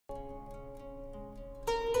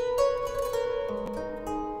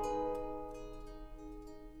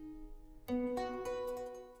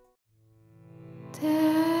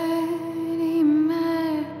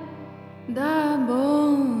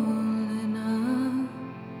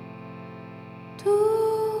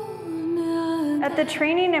At the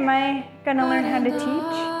training, am I going to learn how to teach?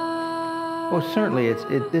 Well, certainly,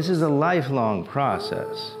 this is a lifelong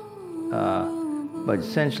process. But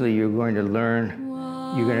essentially, you're going to learn.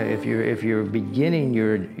 If you're beginning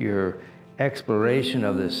your exploration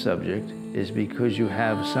of this subject, is because you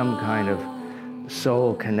have some kind of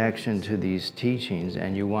soul connection to these teachings,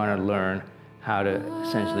 and you want to learn how to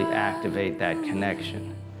essentially activate that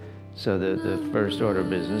connection. So the first order of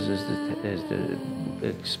business is to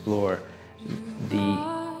explore the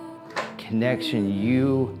connection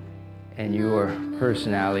you and your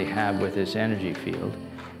personality have with this energy field,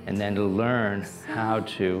 and then to learn how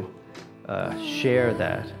to share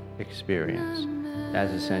that experience.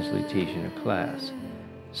 That's essentially teaching a class.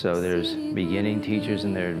 So there's beginning teachers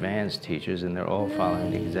and there are advanced teachers, and they're all following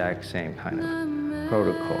the exact same kind of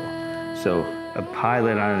protocol. So a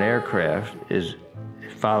pilot on an aircraft is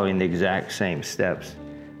following the exact same steps,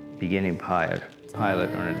 beginning pilot or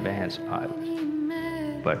an advanced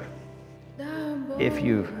pilot. But if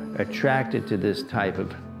you've attracted to this type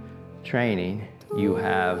of training, you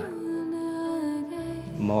have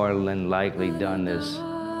more than likely done this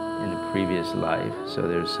in a previous life, so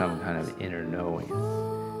there's some kind of inner knowing.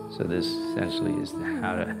 So this essentially is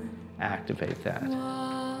how to activate that.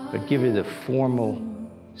 But give you the formal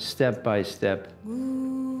step-by-step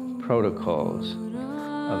protocols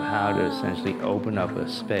of how to essentially open up a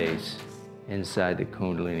space inside the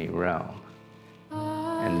Kundalini realm.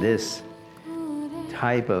 And this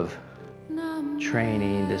type of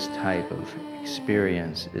training, this type of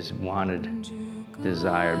experience is wanted,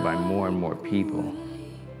 desired by more and more people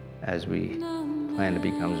as we plan to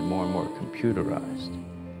become more and more computerized,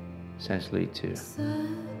 essentially to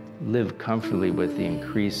live comfortably with the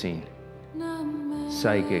increasing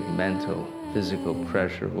psychic, mental, physical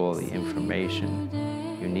pressure of all the information.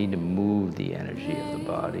 You need to move the energy of the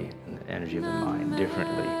body and the energy of the mind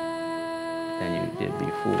differently than you did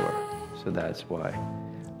before. So that's why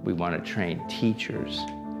we want to train teachers,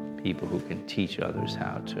 people who can teach others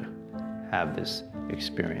how to have this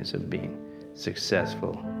experience of being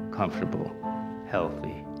successful, comfortable,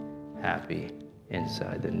 healthy, happy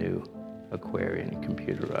inside the new Aquarian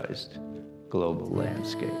computerized global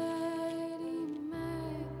landscape.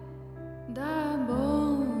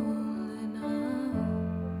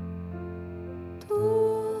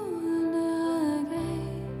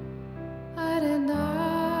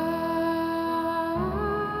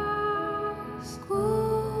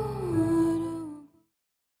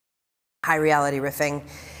 Hi, Reality Riffing.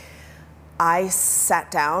 I sat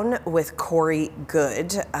down with Coorey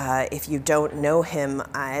Goode. If you don't know him,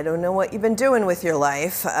 I don't know what you've been doing with your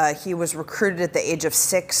life. He was recruited at the age of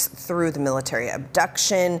 6 through the military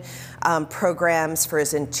abduction programs for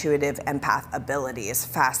his intuitive empath abilities.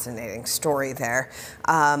 Fascinating story there.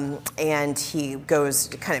 And he goes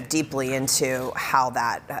kind of deeply into how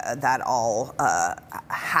that all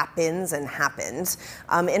happens and happens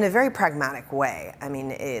in a very pragmatic way. I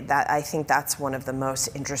mean, I think that's one of the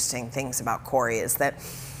most interesting things about Coorey, is that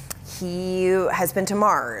he has been to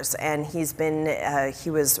Mars, and he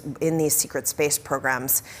was in these secret space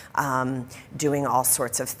programs doing all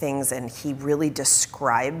sorts of things, and he really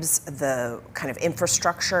describes the kind of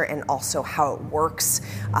infrastructure and also how it works,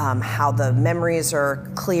 how the memories are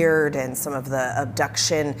cleared, and some of the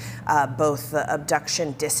abduction, both the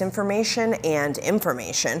abduction disinformation and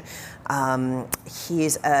information.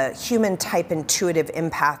 He's a human type intuitive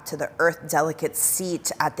empath to the Earth delegate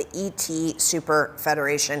seat at the ET Super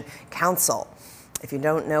Federation Council. If you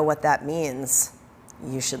don't know what that means,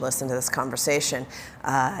 you should listen to this conversation.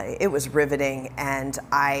 It was riveting, and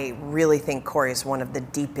I really think Coorey is one of the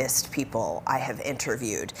deepest people I have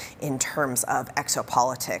interviewed in terms of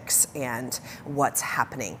exopolitics and what's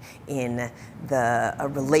happening in the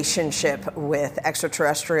relationship with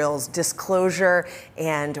extraterrestrials, disclosure,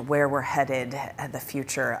 and where we're headed, the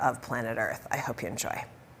future of planet Earth. I hope you enjoy.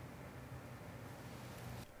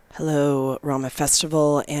 Hello, Rama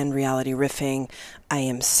Festival and Reality Riffing. I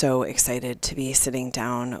am so excited to be sitting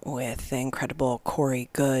down with the incredible Coorey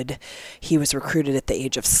Goode. He was recruited at the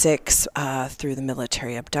age of 6 through the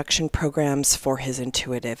military abduction programs for his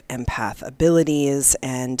intuitive empath abilities,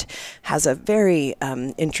 and has a very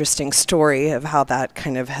interesting story of how that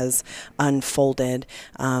kind of has unfolded,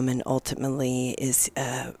 and ultimately is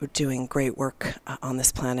doing great work on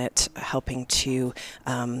this planet, helping to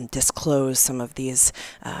disclose some of these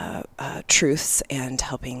truths and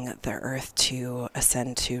helping the Earth to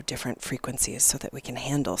ascend to different frequencies so that we can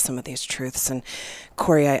handle some of these truths. And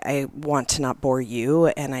Coorey, I want to not bore you,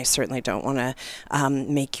 and I certainly don't want to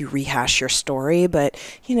make you rehash your story, but,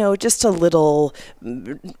 just a little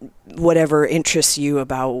whatever interests you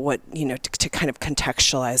about what, to kind of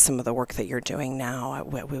contextualize some of the work that you're doing now,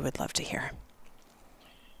 we would love to hear.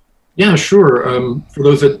 Yeah, sure. For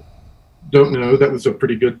those that don't know, that was a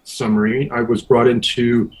pretty good summary. I was brought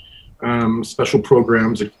into special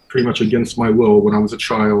programs pretty much against my will when I was a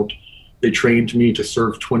child. They trained me to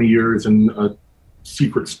serve 20 years in a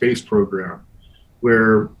secret space program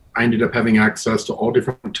where I ended up having access to all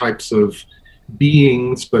different types of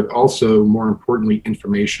beings, but also, more importantly,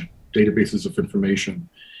 information, databases of information.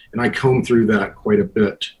 And I combed through that quite a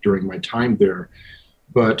bit during my time there.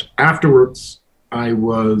 But afterwards, I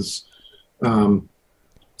was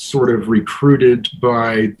sort of recruited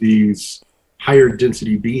by these higher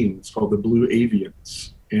density beings called the Blue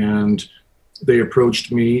Avians. And they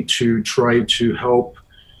approached me to try to help,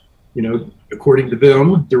 according to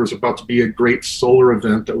them, there was about to be a great solar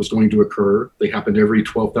event that was going to occur. They happened every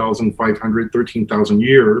 12,500, 13,000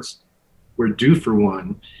 years. We're due for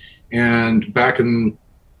one. And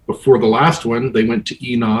before the last one, they went to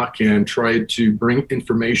Enoch and tried to bring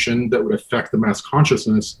information that would affect the mass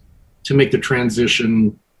consciousness to make the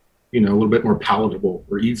transition, a little bit more palatable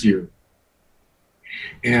or easier.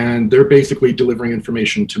 And they're basically delivering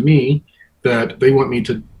information to me that they want me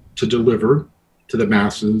to deliver to the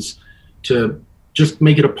masses to just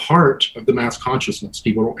make it a part of the mass consciousness.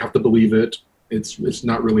 People don't have to believe it. It's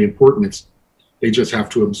not really important. They just have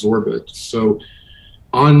to absorb it. So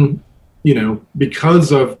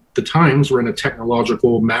because of the times we're in a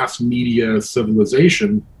technological mass media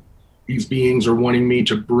civilization, these beings are wanting me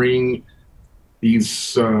to bring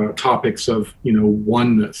these topics of,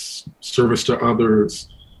 oneness, service to others,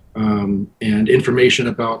 and information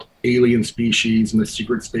about alien species and the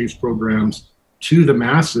secret space programs to the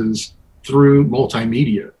masses through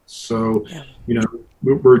multimedia. So,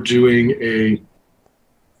 we're doing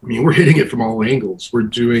we're hitting it from all angles. We're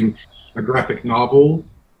doing a graphic novel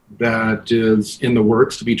that is in the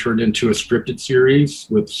works to be turned into a scripted series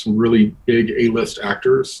with some really big A-list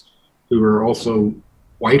actors who are also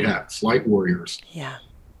white hats, light warriors. Yeah.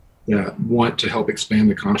 That want to help expand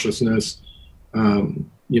the consciousness. So,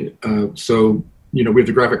 we have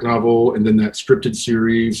the graphic novel and then that scripted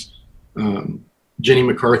series. Jenny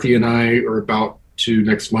McCarthy and I are about to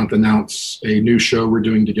next month announce a new show we're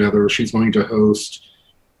doing together. She's going to host.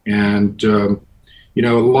 And, a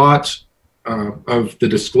lot of the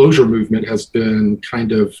disclosure movement has been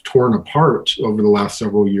kind of torn apart over the last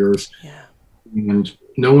several years. Yeah. And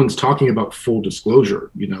no one's talking about full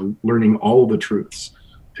disclosure, learning all the truths.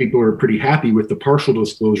 People are pretty happy with the partial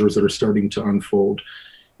disclosures that are starting to unfold.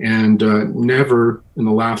 And never in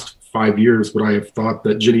the last 5 years would I have thought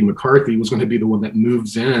that Jenny McCarthy was going to be the one that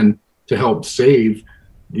moves in to help save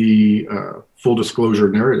the full disclosure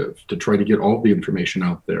narrative, to try to get all the information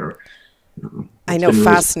out there. I know,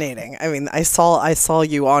 fascinating. I mean, I saw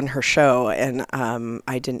you on her show, and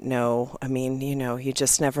I didn't know. I mean, you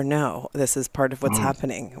just never know. This is part of what's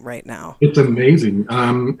happening right now. It's amazing.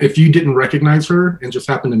 If you didn't recognize her and just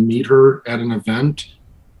happened to meet her at an event,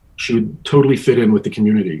 she would totally fit in with the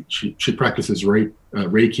community. She practices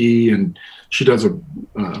Reiki, and she does a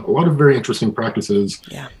lot of very interesting practices.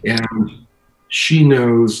 Yeah. And she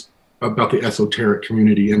knows about the esoteric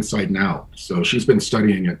community inside and out. So she's been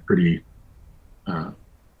studying it pretty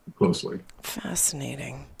closely.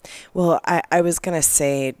 Fascinating. Well, I was going to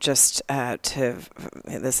say, just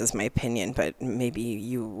this is my opinion, but maybe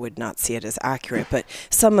you would not see it as accurate, but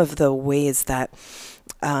some of the ways that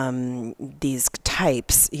these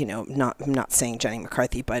types, I'm not saying Jenny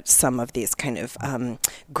McCarthy, but some of these kind of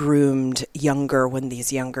groomed when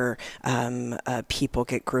these younger people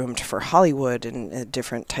get groomed for Hollywood and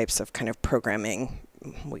different types of kind of programming,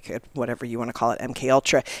 whatever you want to call it, MK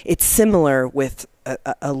Ultra. It's similar with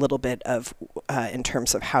a little bit of in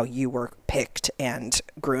terms of how you were picked and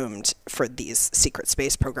groomed for these secret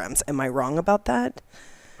space programs. Am I wrong about that?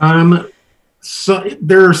 So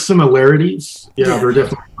there are similarities. Yeah, there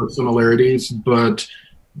definitely are similarities, but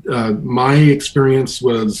my experience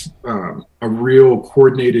was a real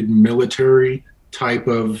coordinated military type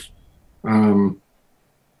of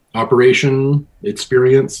operation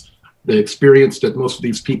experience. The experience that most of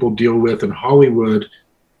these people deal with in Hollywood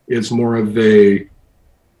is more of a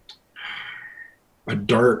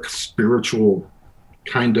dark spiritual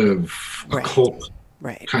kind of occult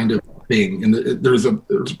kind of thing, and there's a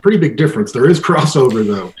pretty big difference. There is crossover,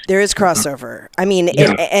 though. There is crossover. I mean,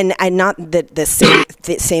 Yeah. and not that the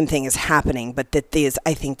same thing is happening, but that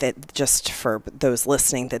I think that just for those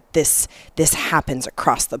listening, that this happens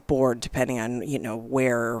across the board, depending on, you know,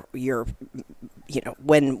 where you're, you know,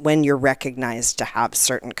 when you're recognized to have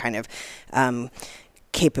certain kind of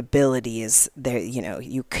capabilities, there, you know,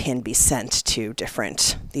 you can be sent to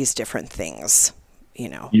these different things. You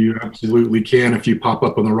know, You absolutely can. If you pop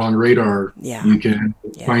up on the wrong radar, Yeah. you can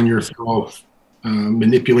Yeah. find yourself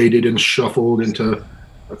manipulated and shuffled into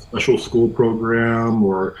a special school program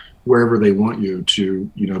or wherever they want you to,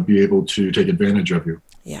 you know, be able to take advantage of you.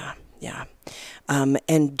 Yeah, yeah.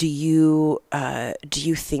 And do you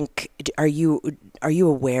think, are you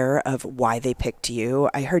aware of why they picked you?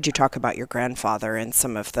 I heard you talk about your grandfather and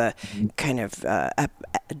some of the kind of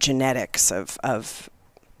genetics of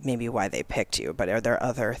maybe why they picked you, but are there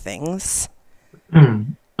other things?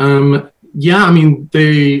 Yeah, I mean,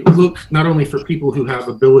 they look not only for people who have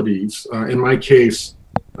abilities. In my case,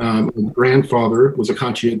 my grandfather was a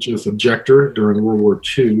conscientious objector during World War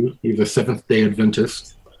II. He was a Seventh-day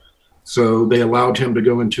Adventist. So they allowed him to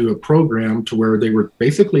go into a program to where they were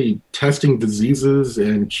basically testing diseases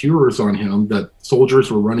and cures on him that soldiers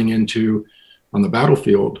were running into on the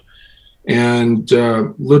battlefield. And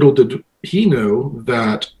little did he know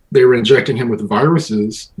that they were injecting him with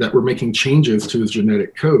viruses that were making changes to his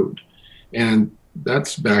genetic code. And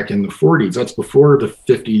that's back in the 40s. That's before the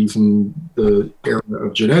 50s and the era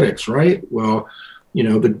of genetics, right? Well, you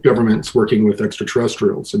know, the government's working with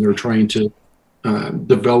extraterrestrials and they're trying to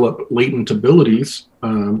develop latent abilities,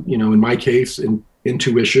 you know, in my case, in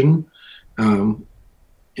intuition and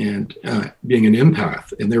being an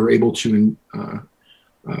empath. And they were able to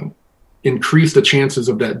increase the chances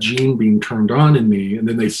of that gene being turned on in me. And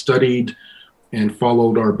then they studied and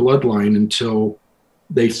followed our bloodline until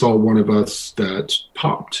they saw one of us that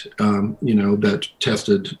popped, you know, that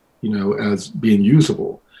tested, you know, as being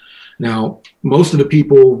usable. Now, most of the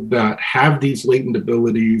people that have these latent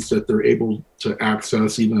abilities that they're able to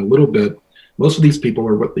access even a little bit, most of these people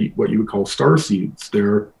are what you would call star seeds.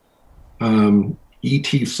 They're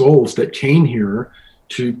ET souls that came here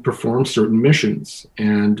to perform certain missions.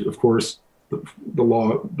 And of course, the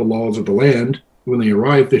laws of the land, when they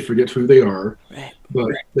arrive, they forget who they are, Right. but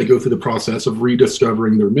they go through the process of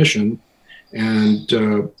rediscovering their mission. And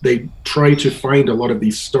they try to find a lot of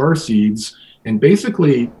these star seeds. And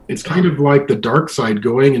basically, it's kind of like the dark side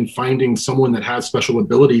going and finding someone that has special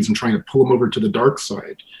abilities and trying to pull them over to the dark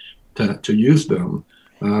side to use them.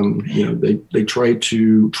 You know, they try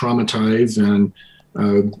to traumatize and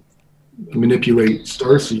manipulate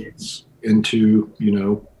star seeds into, you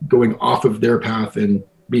know, going off of their path and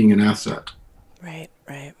being an asset. Right,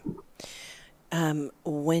 right.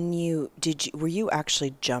 When were you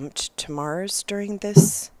actually jumped to Mars during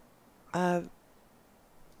this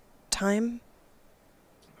time?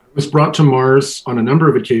 I was brought to Mars on a number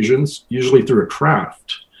of occasions, usually through a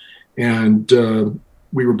craft. And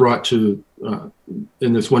we were brought to,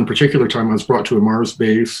 in this one particular time, I was brought to a Mars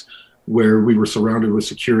base where we were surrounded with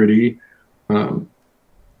security.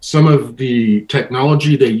 Some of the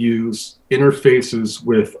technology they use interfaces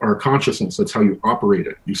with our consciousness. That's how you operate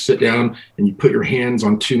it. You sit down and you put your hands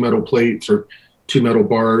on two metal plates or two metal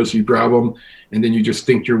bars, you grab them, and then you just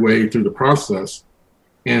think your way through the process.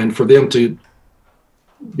 And for them to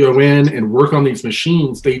go in and work on these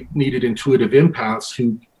machines, they needed intuitive empaths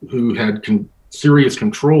who had serious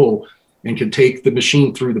control and could take the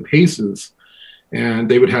machine through the paces. And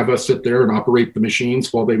they would have us sit there and operate the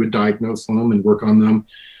machines while they would diagnose them and work on them.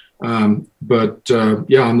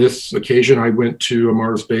 Yeah, on this occasion, I went to a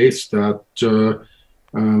Mars base that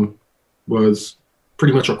was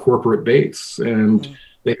pretty much a corporate base. And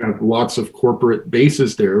they have lots of corporate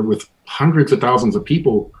bases there with hundreds of thousands of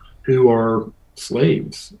people who are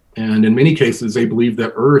slaves. And in many cases, they believe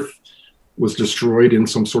that Earth was destroyed in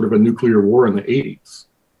some sort of a nuclear war in the 80s.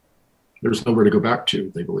 There's nowhere to go back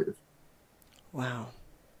to, they believe. Wow.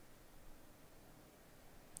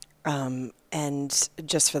 And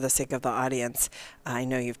just for the sake of the audience, I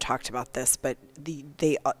know you've talked about this, but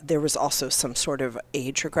there was also some sort of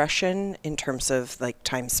age regression in terms of like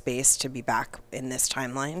time space to be back in this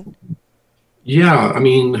timeline. Yeah, I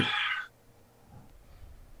mean,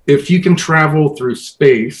 if you can travel through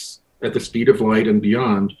space at the speed of light and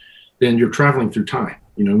beyond, then you're traveling through time.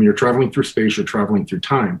 You know, when you're traveling through space, you're traveling through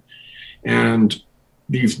time. And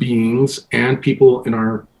these beings and people in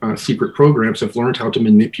our secret programs have learned how to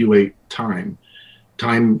manipulate time.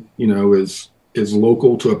 Time, you know, is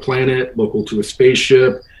local to a planet, local to a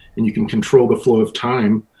spaceship, and you can control the flow of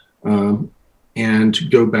time and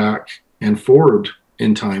go back and forward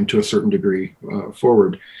in time to a certain degree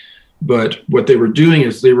forward. But what they were doing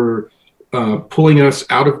is they were pulling us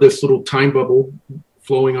out of this little time bubble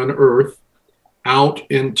flowing on Earth out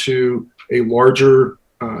into a larger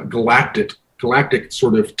galactic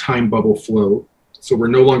sort of time bubble flow. So we're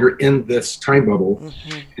no longer in this time bubble.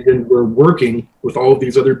 Mm-hmm. And then we're working with all of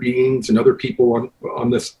these other beings and other people on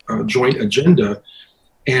this joint agenda.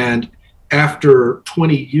 And after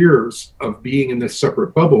 20 years of being in this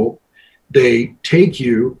separate bubble, they take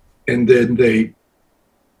you and then they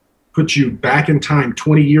put you back in time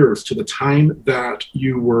 20 years to the time that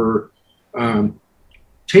you were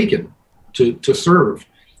taken to serve.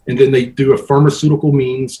 And then they do a pharmaceutical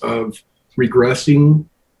means of regressing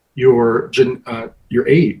your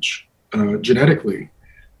age genetically.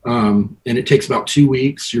 And it takes about 2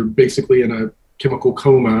 weeks. You're basically in a chemical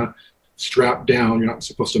coma, strapped down. You're not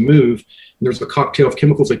supposed to move. And there's a cocktail of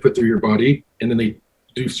chemicals they put through your body. And then they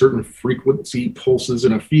do certain frequency pulses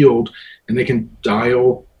in a field, and they can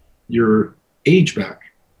dial your age back.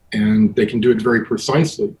 And they can do it very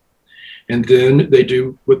precisely. And then they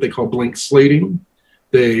do what they call blank slating.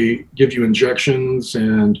 They give you injections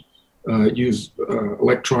and use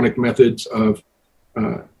electronic methods of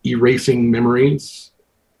erasing memories.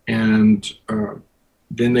 And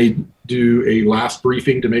then they do a last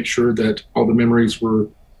briefing to make sure that all the memories were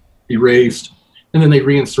erased. And then they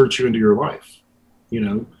reinsert you into your life,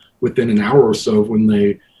 within an hour or so when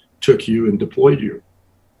they took you and deployed you.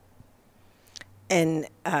 And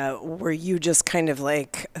were you just kind of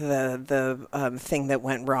like the thing that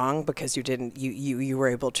went wrong because you were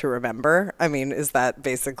able to remember? I mean, is that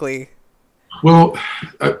basically? Well,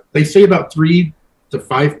 they say about 3 to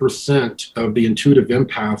 5% of the intuitive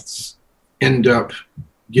empaths end up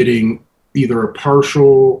getting either a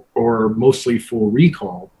partial or mostly full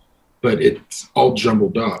recall, but it's all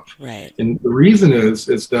jumbled up. Right. And the reason is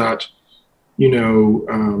that,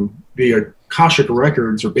 the Akashic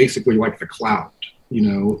records are basically like the cloud.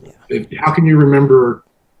 How can you remember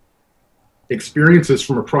experiences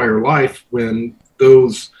from a prior life when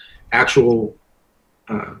those actual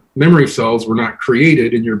memory cells were not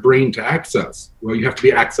created in your brain to access? Well, you have to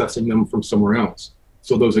be accessing them from somewhere else.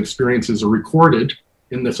 So those experiences are recorded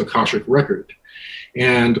in this Akashic record.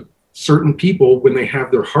 And certain people, when they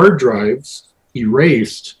have their hard drives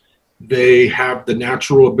erased, they have the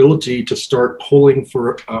natural ability to start pulling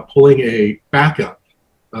a backup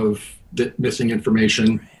of the missing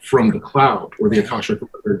information from the cloud or the Akashic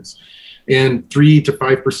records. And 3 to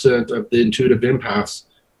 5% of the intuitive empaths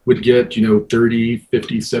would get, 30,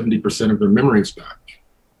 50, 70% of their memories back.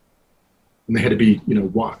 And they had to be,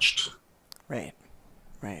 watched. Right.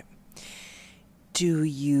 Do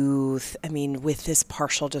you, with this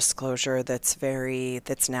partial disclosure that's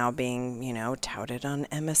now being, touted on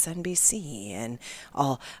MSNBC and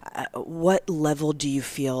all, what level do you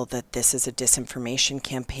feel that this is a disinformation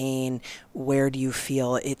campaign? Where do you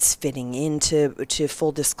feel it's fitting into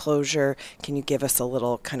full disclosure? Can you give us a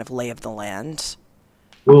little kind of lay of the land?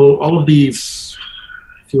 Well, all of these,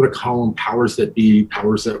 if you want to call them powers that be,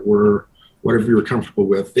 powers that were, whatever you were comfortable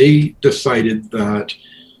with, they decided that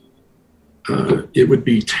it would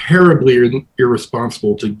be terribly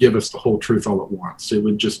irresponsible to give us the whole truth all at once. It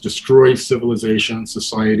would just destroy civilization,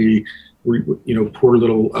 society. Poor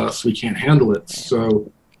little us, we can't handle it.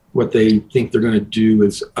 So what they think they're going to do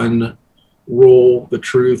is unroll the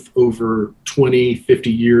truth over 20,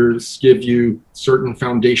 50 years, give you certain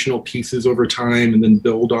foundational pieces over time, and then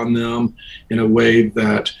build on them in a way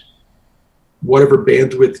that whatever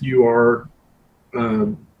bandwidth you are,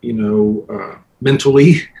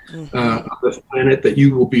 mentally on this planet, that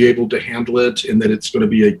you will be able to handle it, and that it's going to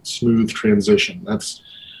be a smooth transition.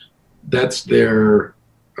 That's their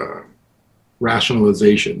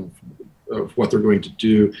rationalization of what they're going to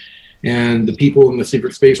do. And the people in the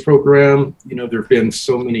secret space program, there have been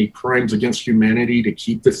so many crimes against humanity to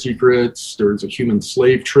keep the secrets. There's a human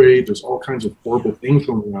slave trade. There's all kinds of horrible things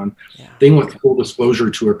going on. Yeah. They want full disclosure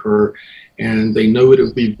to occur, and they know it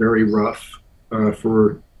will be very rough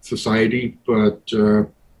for society, but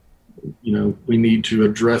we need to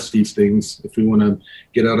address these things if we want to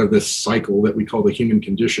get out of this cycle that we call the human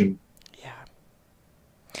condition. Yeah.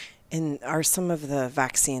 And are some of the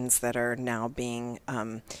vaccines that are now being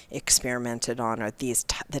experimented on, are these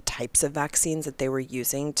the types of vaccines that they were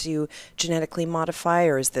using to genetically modify,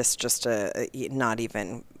 or is this just not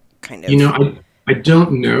even kind of? I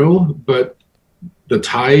don't know, but the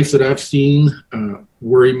ties that I've seen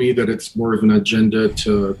worry me that it's more of an agenda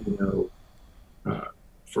to,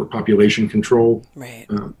 for population control. Right.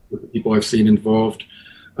 With the people I've seen involved.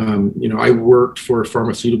 I worked for a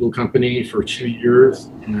pharmaceutical company for 2 years,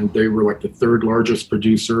 and they were like the third largest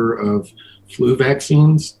producer of flu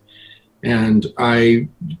vaccines. And I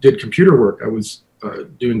did computer work. I was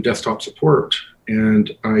doing desktop support,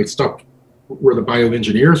 and I stopped where the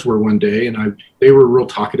bioengineers were one day, and they were real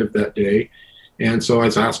talkative that day. And so I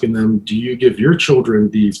was asking them, do you give your children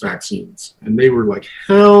these vaccines? And they were like,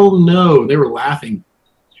 hell no. They were laughing.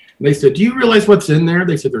 And they said, do you realize what's in there?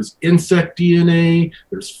 They said, there's insect DNA,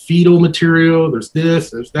 there's fetal material, there's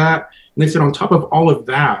this, there's that. And they said, on top of all of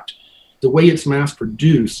that, the way it's mass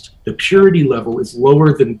produced, the purity level is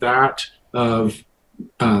lower than that of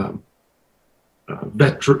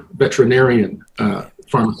veterinarian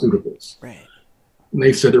pharmaceuticals. Right. And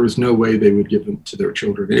they said there was no way they would give them to their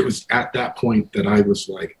children. And it was at that point that I was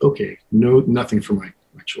like, okay, nothing for my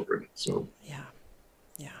children. So yeah.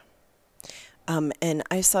 And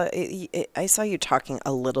I saw you talking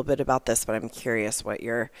a little bit about this, but I'm curious what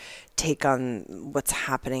your take on what's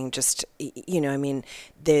happening. Just, I mean,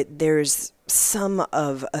 there's some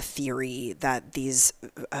of a theory that these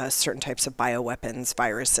certain types of bioweapons,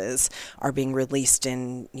 viruses, are being released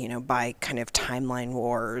in, by kind of timeline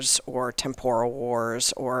wars or temporal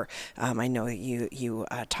wars. Or I know you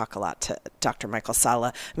talk a lot to Dr. Michael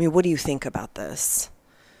Salla. I mean, what do you think about this?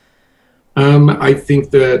 I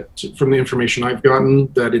think that from the information I've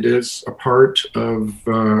gotten, that it is a part of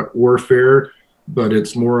warfare, but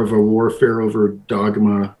it's more of a warfare over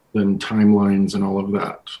dogma than timelines and all of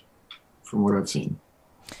that, from what I've seen.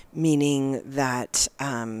 Meaning that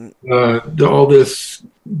all this,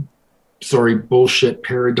 bullshit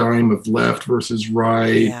paradigm of left versus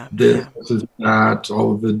right, versus that,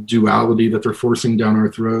 all of the duality that they're forcing down our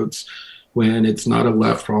throats, when it's not a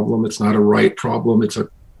left problem, it's not a right problem, it's a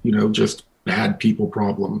just bad people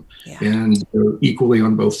problem. And they're equally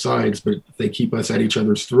on both sides, but if they keep us at each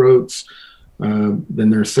other's throats, then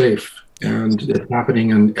they're safe. And it's happening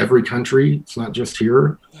in every country. It's not just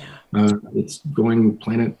here. It's going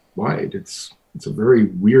planet wide. It's a very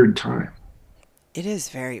weird time. It is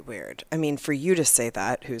very weird. I mean, for you to say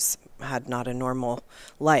that, who's had not a normal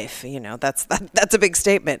life, that's a big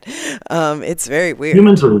statement. It's very weird.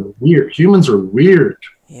 Humans are weird.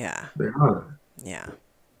 Yeah. They are. Yeah.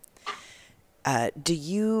 Do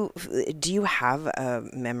you have a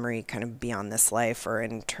memory kind of beyond this life, or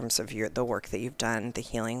in terms of the work that you've done, the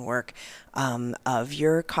healing work, of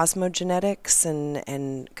your cosmogenetics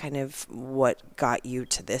and kind of what got you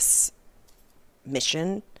to this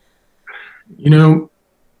mission?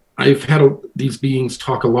 I've had these beings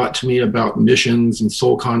talk a lot to me about missions and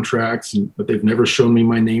soul contracts, but they've never shown me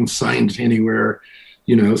my name signed anywhere,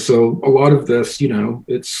 so a lot of this,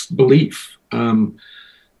 it's belief.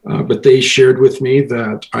 But they shared with me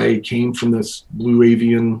that I came from this blue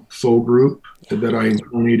avian soul group that I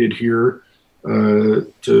incarnated here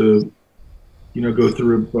to, go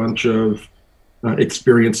through a bunch of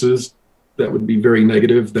experiences that would be very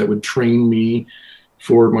negative, that would train me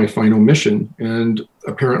for my final mission. And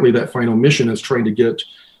apparently that final mission is trying to get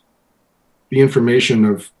the information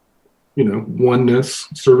of, oneness,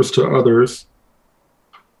 service to others,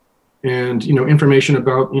 and information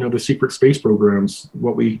about the secret space programs,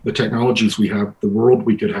 the technologies we have, the world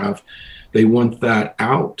we could have. They want that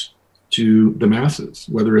out to the masses,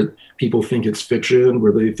 whether people think it's fiction,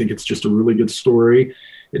 whether they think it's just a really good story.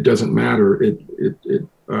 It doesn't matter.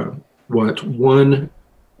 What 1%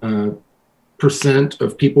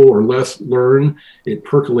 of people or less learn, it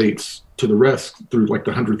percolates to the rest through like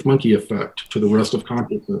the 100th monkey effect to the rest of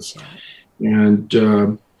consciousness. And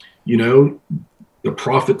the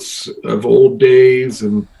prophets of old days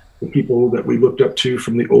and the people that we looked up to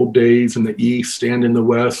from the old days in the East and in the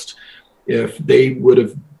West, if they would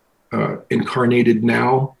have incarnated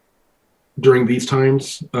now during these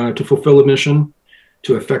times to fulfill a mission,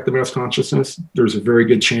 to affect the mass consciousness, there's a very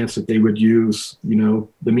good chance that they would use, the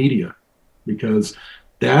media, because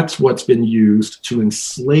that's what's been used to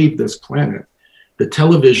enslave this planet. The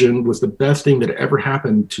television was the best thing that ever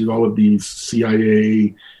happened to all of these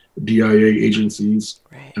CIA, DIA agencies,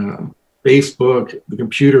 right. Facebook, the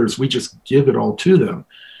computers, we just give it all to them.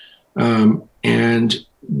 And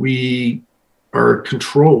we are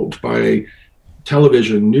controlled by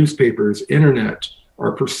television, newspapers, internet.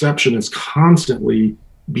 Our perception is constantly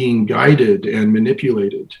being guided and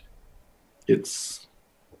manipulated. This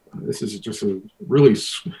is just a really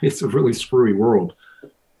screwy world,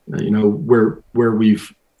 where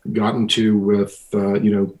we've gotten to with,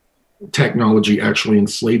 technology actually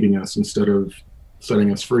enslaving us instead of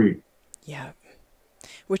setting us free. Yeah.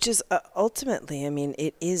 Which is ultimately, I mean,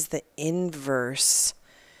 it is the inverse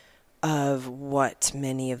of what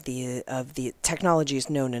many of the technologies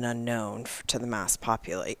known and unknown to the mass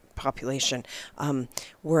population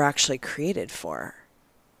were actually created for.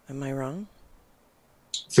 Am I wrong?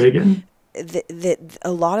 Say again?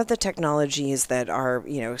 A lot of the technologies that are,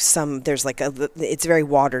 there's like it's very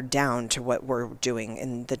watered down to what we're doing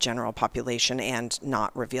in the general population and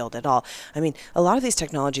not revealed at all. I mean, a lot of these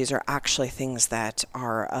technologies are actually things that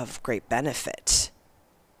are of great benefit.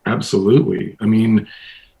 Absolutely. I mean,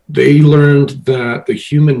 they learned that the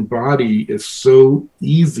human body is so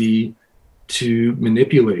easy to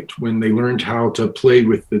manipulate when they learned how to play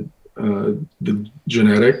with the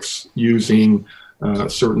genetics using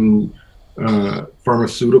certain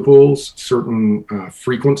pharmaceuticals, certain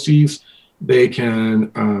frequencies. They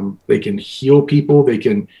can heal people. They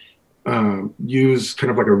can use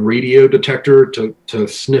kind of like a radio detector to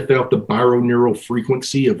sniff out the bioneural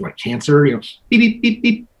frequency of like cancer. Beep, beep, beep,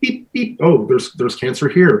 beep, beep, beep. Oh, there's cancer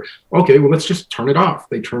here. Okay, well, let's just turn it off.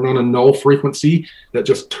 They turn on a null frequency that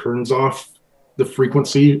just turns off the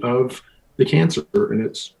frequency of the cancer,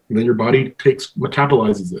 and then your body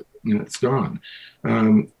metabolizes it, and it's gone.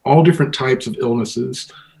 All different types of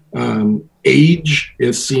illnesses. Age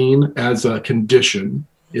is seen as a condition.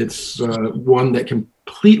 It's one that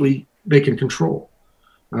they can control.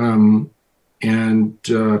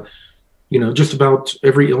 Just about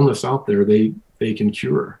every illness out there, they can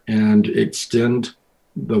cure and extend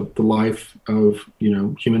the life of,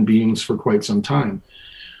 human beings for quite some time.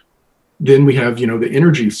 Then we have, the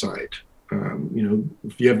energy side.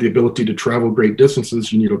 If you have the ability to travel great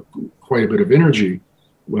distances, you need quite a bit of energy.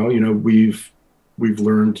 Well, we've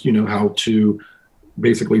learned, how to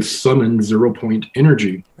basically summon 0 point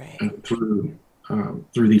energy through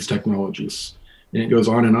these technologies, and it goes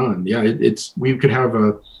on and on. Yeah, we could have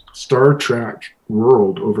a Star Trek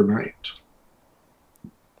world overnight.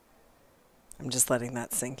 I'm just letting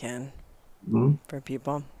that sink in for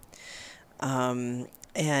people.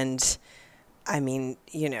 And I mean,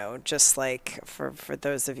 just like for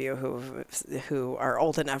those of you who are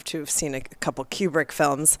old enough to have seen a couple Kubrick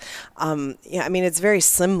films, I mean, it's very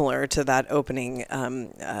similar to that opening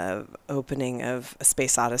of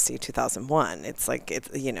Space Odyssey 2001. It's like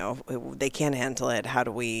they can't handle it. How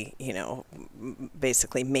do we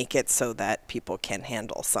basically make it so that people can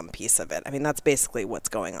handle some piece of it? I mean, that's basically what's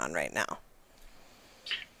going on right now.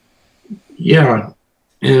 Yeah.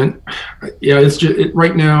 And it's just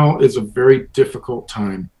right now is a very difficult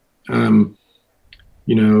time.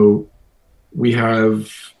 We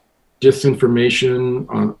have disinformation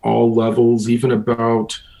on all levels, even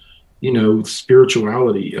about,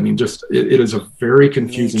 spirituality. I mean, it is a very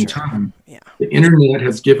confusing time. Yeah. The internet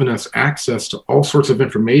has given us access to all sorts of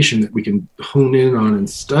information that we can hone in on and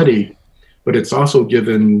study, but it's also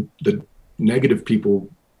given the negative people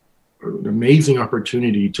an amazing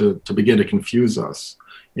opportunity to begin to confuse us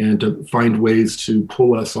and to find ways to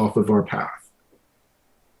pull us off of our path.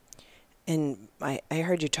 And I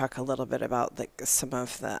heard you talk a little bit about some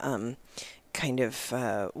of the kind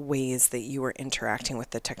of ways that you were interacting with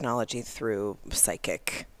the technology through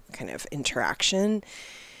psychic kind of interaction.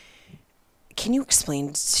 Can you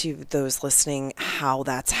explain to those listening how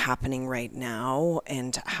that's happening right now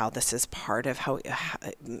and how this is part of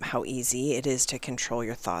how easy it is to control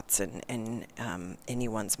your thoughts in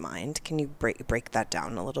anyone's mind? Can you break that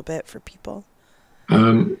down a little bit for people?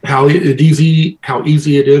 How easy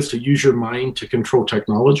it is to use your mind to control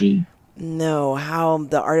technology? No, how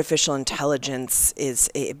the artificial intelligence is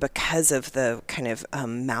because of the kind of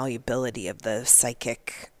malleability of the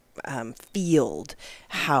psychic field,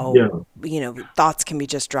 how thoughts can be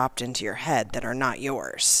just dropped into your head that are not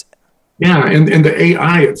yours. Yeah, and the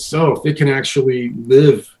AI itself, it can actually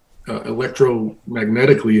live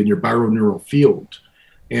electromagnetically in your bioneural field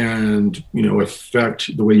and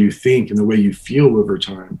affect the way you think and the way you feel over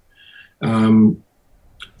time.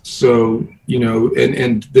 So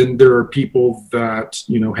and then there are people that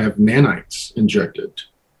have nanites injected.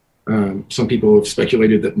 Some people have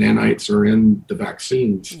speculated that nanites are in the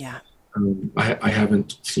vaccines. Yeah. I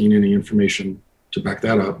haven't seen any information to back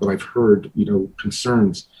that up, but I've heard,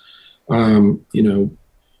 concerns.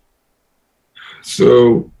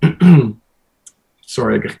 So,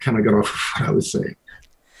 sorry, I kind of got off what I was saying.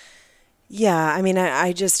 Yeah, I mean,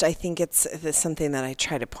 I think it's something that I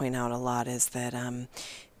try to point out a lot is that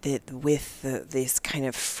that with this kind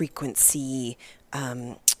of frequency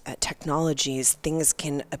technologies, things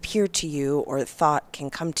can appear to you or thought can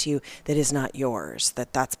come to you that is not yours,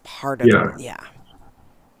 that's part of it. Yeah.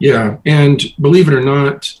 Yeah. And believe it or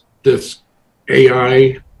not, this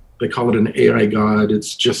AI, they call it an AI God.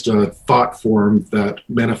 It's just a thought form that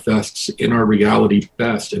manifests in our reality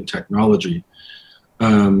best in technology.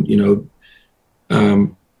 You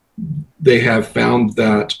know, they have found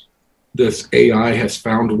that this AI has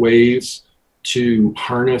found ways to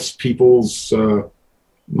harness people's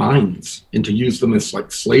minds and to use them as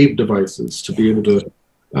like slave devices to be able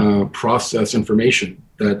to process information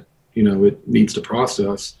that, you know, it needs to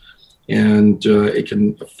process. And it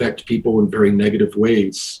can affect people in very negative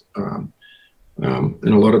ways. And a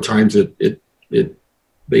lot of times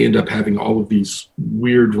they end up having all of these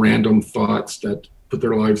weird random thoughts that put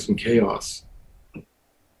their lives in chaos.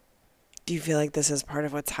 Do you feel like this is part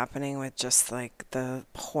of what's happening with just like the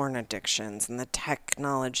porn addictions and the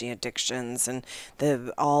technology addictions and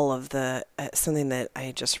all of the something that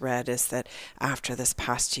I just read is that after this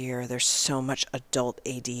past year, there's so much adult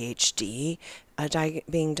ADHD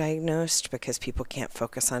being diagnosed because people can't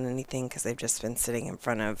focus on anything because they've just been sitting in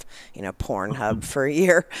front of, you know, Pornhub for a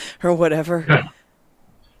year or whatever. Yeah.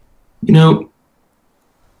 You know,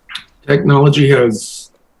 technology has,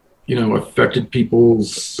 you know, affected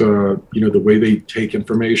people's, you know, the way they take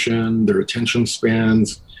information, their attention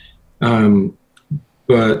spans,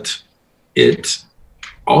 but it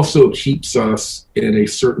also keeps us in a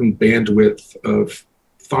certain bandwidth of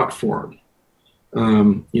thought form.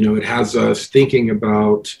 You know, it has us thinking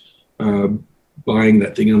about buying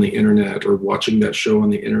that thing on the internet or watching that show on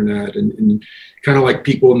the internet, and kind of like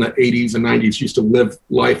people in the 80s and 90s used to live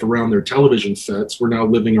life around their television sets. We're now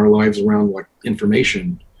living our lives around like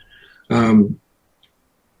information.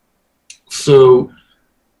 So,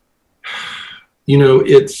 you know,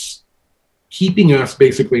 it's keeping us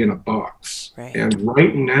basically in a box. Right. And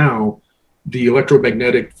right now, the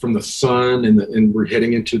electromagnetic from the sun and we're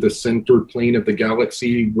heading into the center plane of the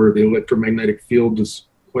galaxy where the electromagnetic field is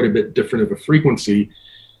quite a bit different of a frequency.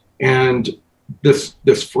 And this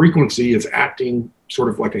frequency is acting sort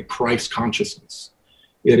of like a Christ consciousness.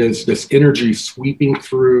 It is this energy sweeping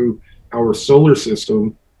through our solar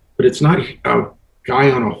system, but it's not a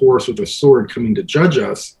guy on a horse with a sword coming to judge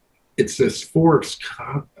us. It's this force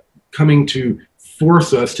coming to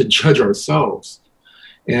force us to judge ourselves.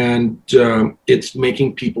 And it's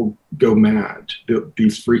making people go mad,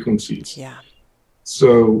 these frequencies. Yeah.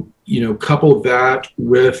 So, you know, couple that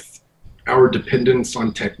with our dependence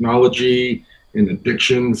on technology and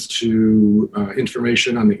addictions to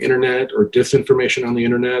information on the internet or disinformation on the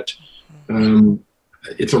internet.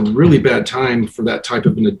 It's a really bad time for that type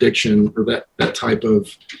of an addiction or that type of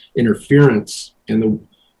interference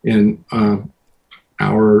in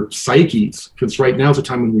our psyches. Because right now is a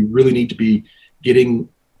time when we really need to be getting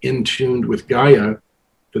in tuned with Gaia,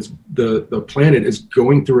 because the planet is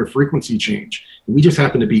going through a frequency change. We just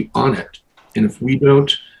happen to be on it. And if we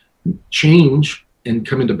don't change and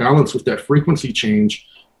come into balance with that frequency change,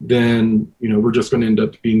 then, you know, we're just going to end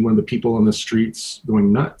up being one of the people on the streets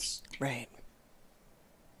going nuts. Right.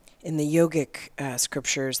 In the yogic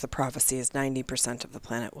scriptures, the prophecy is 90% of the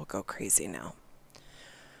planet will go crazy now.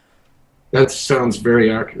 That sounds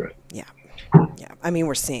very accurate. Yeah. Yeah. I mean,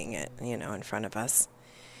 we're seeing it, you know, in front of us.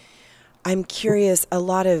 I'm curious, a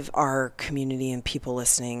lot of our community and people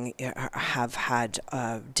listening have had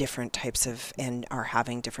different types of, and are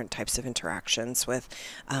having different types of interactions with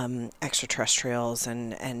extraterrestrials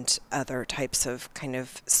and other types of kind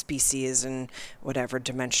of species and whatever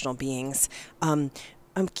dimensional beings.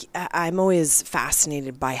 I'm always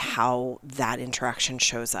fascinated by how that interaction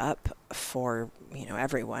shows up for, you know,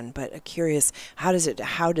 everyone, but curious, how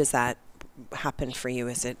does that happen for you?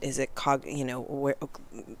 Is it you know,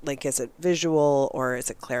 like, is it visual or is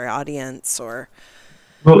it clairaudience or?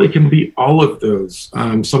 Well, it can be all of those.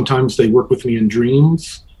 Sometimes they work with me in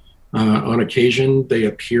dreams. On occasion, they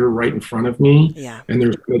appear right in front of me. Yeah. And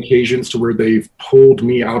there's occasions to where they've pulled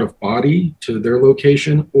me out of body to their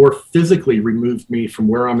location or physically removed me from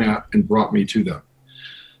where I'm at and brought me to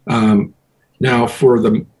them. Now, for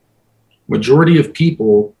the majority of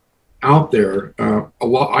people out there,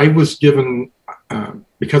 I was given,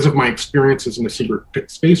 because of my experiences in the secret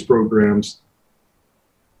space programs,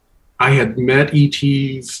 I had met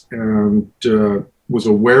ETs and was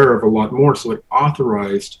aware of a lot more, so it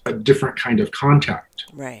authorized a different kind of contact.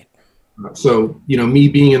 Right. So, you know, me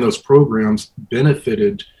being in those programs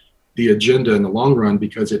benefited the agenda in the long run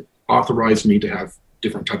because it authorized me to have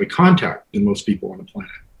different type of contact than most people on the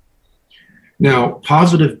planet. Now,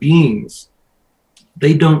 positive beings,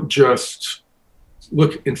 they don't just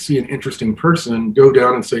look and see an interesting person, go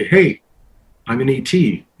down and say, hey, I'm an ET,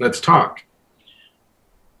 let's talk.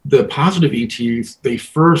 The positive ETs, they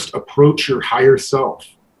first approach your higher self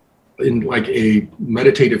in like a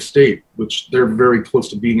meditative state, which they're very close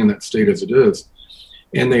to being in that state as it is.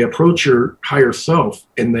 And they approach your higher self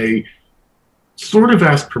and they sort of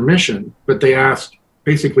ask permission, but they ask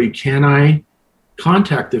basically, can I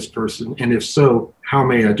contact this person? And if so, how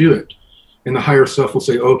may I do it? And the higher self will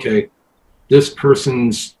say, okay, this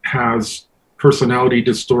person has personality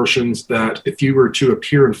distortions that if you were to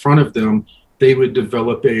appear in front of them, they would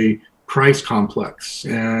develop a Christ complex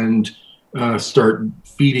and start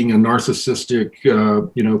feeding a narcissistic,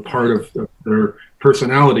 part of their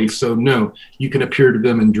personality. So no, you can appear to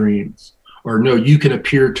them in dreams, or no, you can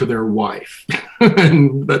appear to their wife.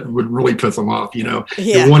 And that would really piss them off, Yeah.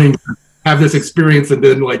 You're wanting to have this experience and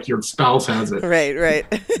then like your spouse has it. Right.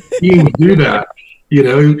 You do that,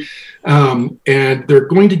 and they're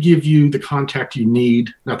going to give you the contact you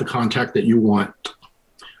need, not the contact that you want.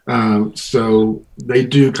 So they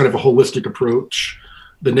do kind of a holistic approach.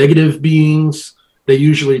 The negative beings, they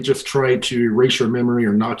usually just try to erase your memory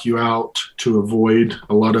or knock you out to avoid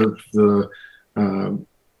a lot of the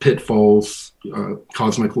pitfalls,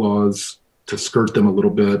 cosmic laws, to skirt them a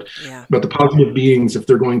little bit. Yeah. But the positive beings, if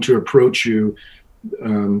they're going to approach you,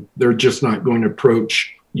 they're just not going to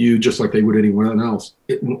approach you just like they would anyone else.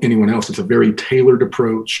 It's a very tailored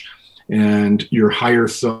approach, and your higher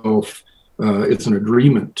self, it's an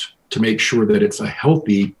agreement to make sure that it's a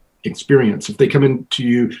healthy experience. If they come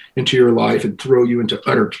into your life and throw you into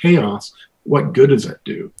utter chaos, what good does that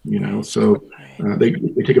do? So they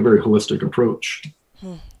take a very holistic approach.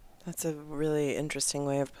 That's a really interesting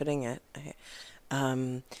way of putting it.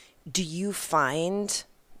 Do you find,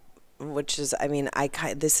 which is,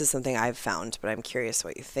 this is something I've found, but I'm curious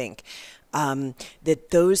what you think,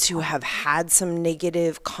 that those who have had some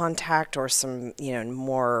negative contact or some,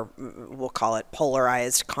 more, we'll call it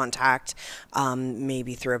polarized contact,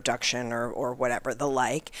 maybe through abduction or whatever the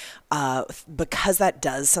like, because that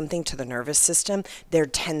does something to the nervous system, they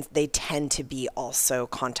tend to be also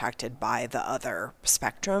contacted by the other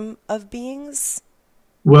spectrum of beings?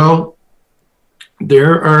 Well,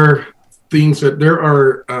 there are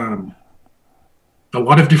a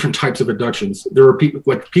lot of different types of abductions. There are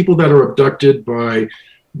people that are abducted by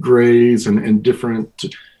grays and different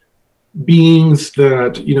beings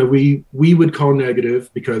that we would call negative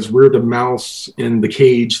because we're the mouse in the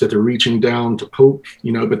cage that they're reaching down to poke.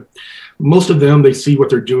 But most of them, they see what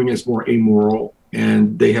they're doing as more amoral,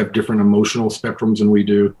 and they have different emotional spectrums than we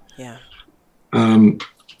do. Yeah.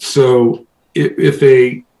 So if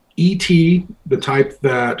a ET, the type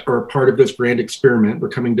that are part of this grand experiment, they're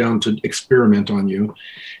coming down to experiment on you.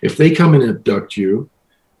 If they come and abduct you,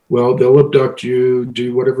 well, they'll abduct you,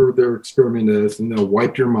 do whatever their experiment is, and they'll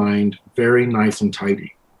wipe your mind very nice and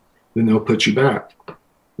tidy. Then they'll put you back.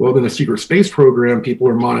 Well, in the secret space program, people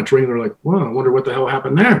are monitoring. They're like, well, I wonder what the hell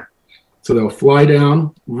happened there. So they'll fly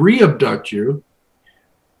down, re-abduct you,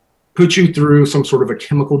 put you through some sort of a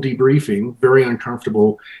chemical debriefing, very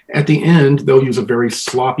uncomfortable. At the end, they'll use a very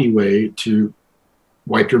sloppy way to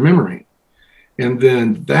wipe your memory. And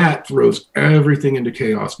then that throws everything into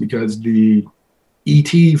chaos because the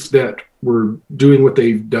ETs that were doing what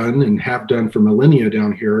they've done and have done for millennia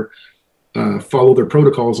down here, follow their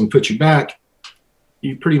protocols and put you back,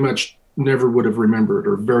 you pretty much never would have remembered,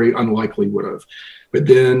 or very unlikely would have. But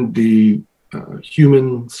then the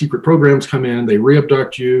human secret programs come in, they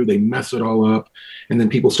re-abduct you, they mess it all up, and then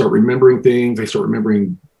people start remembering things. They start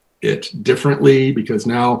remembering it differently because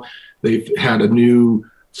now they've had a new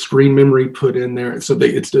screen memory put in there. So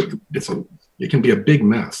it can be a big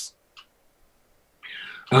mess.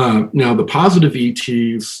 Now the positive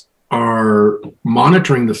ETs are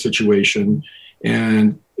monitoring the situation,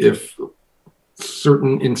 and if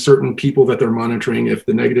certain people that they're monitoring, if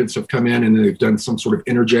the negatives have come in and they've done some sort of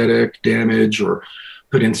energetic damage or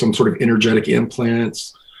put in some sort of energetic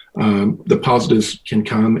implants, the positives can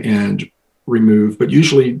come and remove. But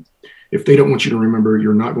usually, if they don't want you to remember,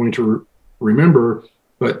 you're not going to remember,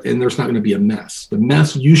 and there's not going to be a mess. The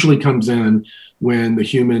mess usually comes in when the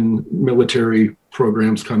human military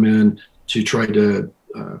programs come in to try to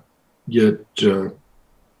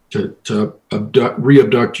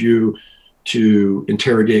re-abduct you, to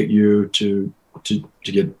interrogate you, to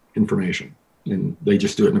get information, and they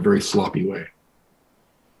just do it in a very sloppy way.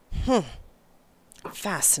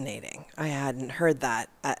 Fascinating. I hadn't heard that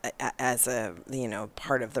as a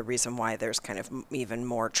part of the reason why there's kind of even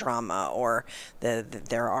more trauma, or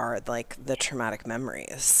there are like the traumatic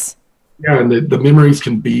memories. Yeah, and the memories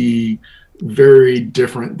can be very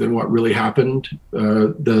different than what really happened.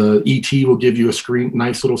 The ET will give you a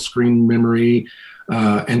nice little screen memory,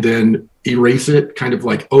 and then erase it, kind of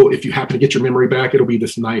like, oh, if you happen to get your memory back, it'll be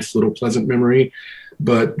this nice little pleasant memory.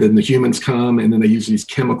 But then the humans come and then they use these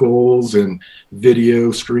chemicals and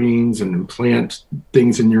video screens and implant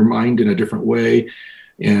things in your mind in a different way.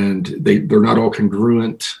 And they're not all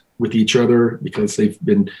congruent. with each other because they've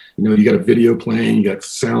been, you know, you got a video playing, you got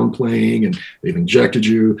sound playing, and they've injected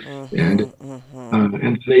you, and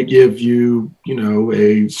they give you, you know,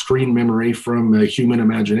 a screen memory from a human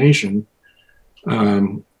imagination,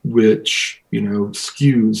 which, you know,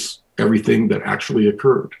 skews everything that actually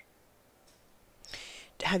occurred.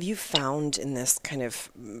 Have you found in this kind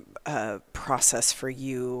of process for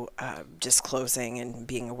you disclosing and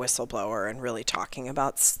being a whistleblower and really talking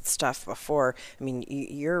about stuff before? I mean,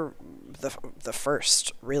 you're the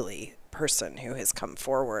first really person who has come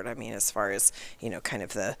forward. I mean, as far as, you know, kind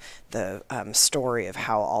of the story of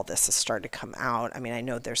how all this has started to come out. I mean, I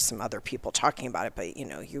know there's some other people talking about it, but, you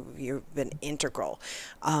know, you've been integral.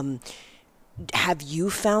 Have you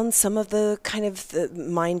found some of the kind of the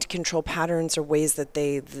mind control patterns or ways that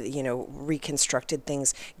they, you know, reconstructed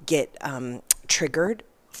things get triggered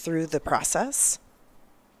through the process?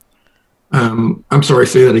 I'm sorry,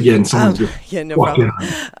 say that again. Yeah, no problem.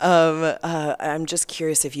 I'm just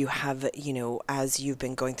curious if you have, you know, as you've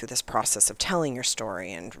been going through this process of telling your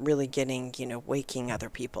story and really getting, you know, waking other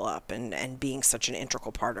people up and being such an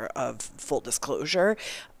integral part of full disclosure,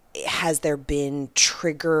 has there been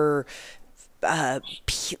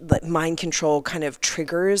mind control kind of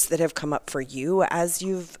triggers that have come up for you as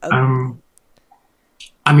you've I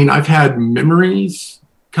mean, I've had memories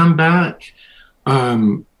come back.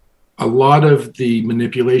 A lot of the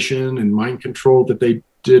manipulation and mind control that they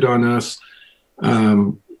did on us,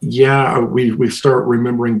 we start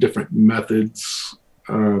remembering different methods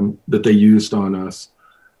that they used on us,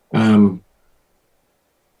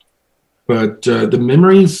 but the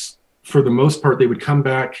memories, for the most part, they would come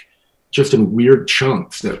back just in weird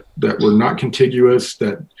chunks that were not contiguous,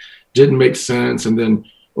 that didn't make sense. And then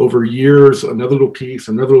over years, another little piece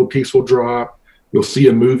will drop. You'll see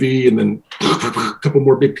a movie, and then a couple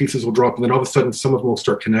more big pieces will drop. And then all of a sudden, some of them will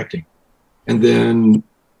start connecting. And then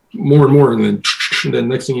more and more. And then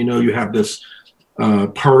next thing you know, you have this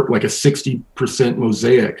part, like a 60%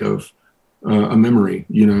 mosaic of a memory,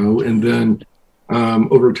 you know. And then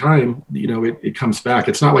over time, you know, it comes back.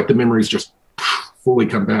 It's not like the memories just fully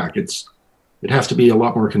come back. It has to be a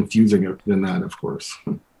lot more confusing than that, of course.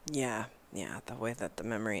 Yeah, the way that the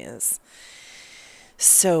memory is.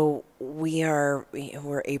 So we're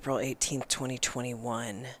April 18th,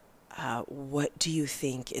 2021. What do you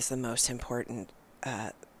think is the most important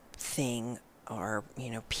thing, or,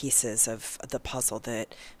 you know, pieces of the puzzle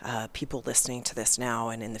that people listening to this now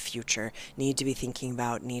and in the future need to be thinking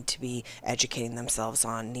about, need to be educating themselves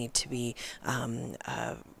on, need to be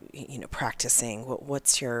you know, practicing?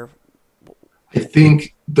 What's your... I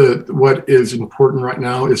think what is important right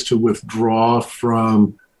now is to withdraw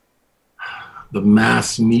from the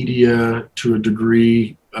mass media to a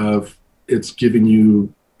degree of it's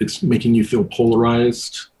making you feel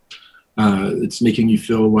polarized. It's making you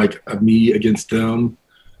feel like a me against them.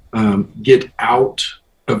 Get out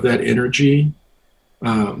of that energy.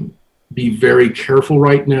 Be very careful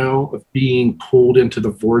right now of being pulled into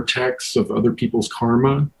the vortex of other people's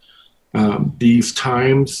karma.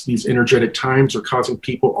 These energetic times are causing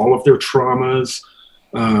people all of their traumas,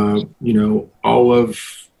 you know, all of,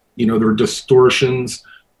 you know, their distortions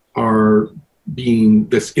are being,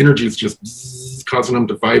 this energy is just causing them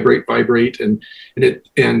to vibrate. And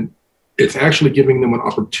it's actually giving them an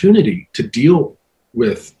opportunity to deal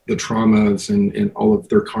with the traumas and all of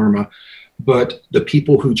their karma. But the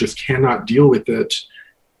people who just cannot deal with it,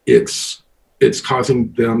 it's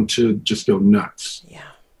causing them to just go nuts. Yeah.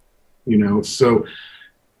 You know, so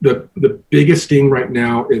the biggest thing right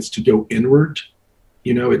now is to go inward.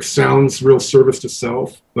 You know, it sounds real service to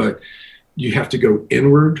self, but you have to go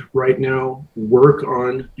inward right now, work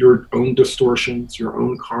on your own distortions, your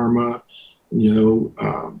own karma, you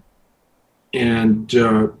know, and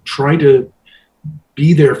try to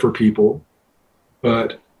be there for people,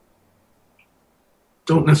 but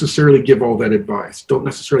don't necessarily give all that advice. Don't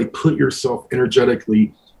necessarily put yourself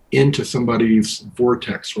energetically into somebody's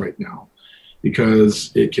vortex right now,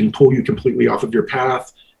 because it can pull you completely off of your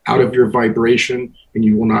path, out of your vibration, and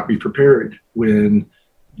you will not be prepared when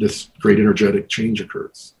this great energetic change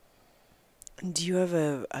occurs. Do you have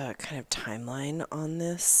a kind of timeline on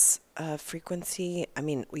this frequency? I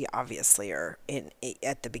mean, we obviously are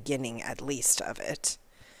at the beginning, at least, of it.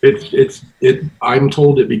 I'm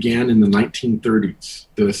told it began in the 1930s,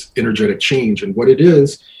 this energetic change. And what it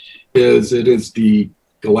is it is the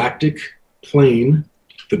galactic plane,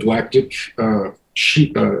 the galactic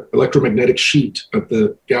sheet, electromagnetic sheet of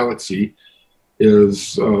the galaxy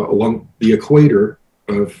is along the equator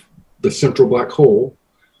of the central black hole.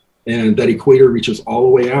 And that equator reaches all the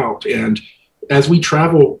way out. And as we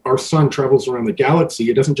travel, our sun travels around the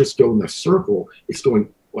galaxy. It doesn't just go in a circle. It's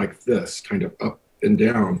going like this, kind of up and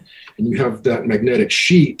down. And you have that magnetic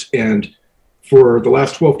sheet. And for the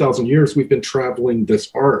last 12,000 years, we've been traveling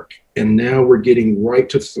this arc. And now we're getting right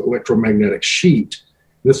to this electromagnetic sheet.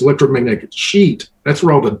 This electromagnetic sheet, that's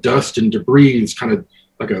where all the dust and debris is kind of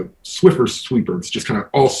like a Swiffer sweeper. It's just kind of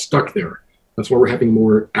all stuck there. That's why we're having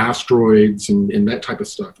more asteroids and that type of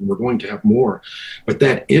stuff. And we're going to have more. But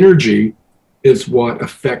that energy is what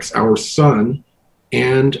affects our sun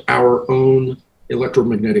and our own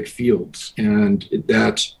electromagnetic fields. And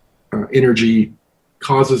that energy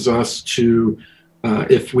causes us to,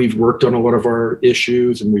 if we've worked on a lot of our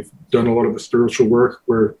issues and we've done a lot of the spiritual work,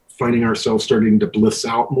 we're finding ourselves starting to bliss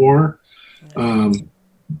out more.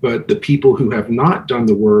 But the people who have not done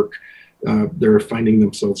the work, they're finding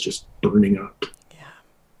themselves just burning up.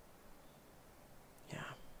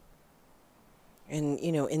 And,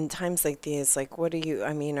 you know, in times like these, like, what are you,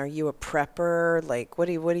 I mean, are you a prepper? Like, what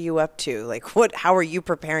are you up to? Like, how are you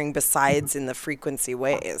preparing besides in the frequency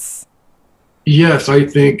ways? Yes, I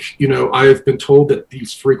think, you know, I've been told that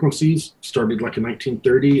these frequencies started like in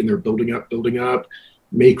 1930 and they're building up,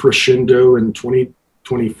 may crescendo in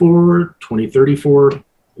 2024, 2034,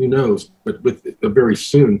 who knows, but very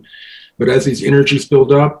soon. But as these energies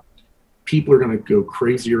build up, people are going to go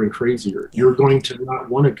crazier and crazier. You're going to not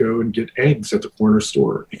want to go and get eggs at the corner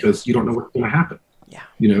store because you don't know what's going to happen.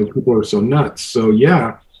 You know, people are so nuts. So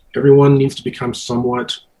yeah, everyone needs to become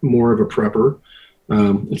somewhat more of a prepper.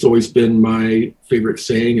 It's always been my favorite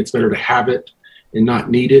saying, it's better to have it and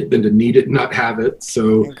not need it than to need it and not have it.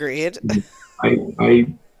 So agreed.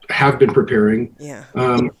 I have been preparing. Yeah.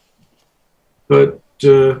 But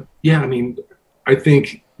yeah, I mean, I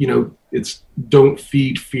think, you know, it's don't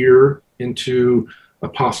feed fear into a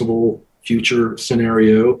possible future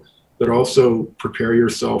scenario, but also prepare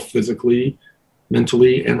yourself physically,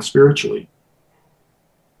 mentally, and spiritually.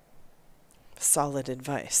 Solid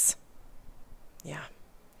advice. Yeah.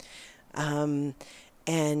 You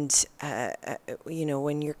know,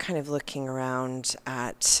 when you're kind of looking around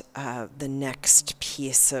at the next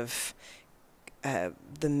piece of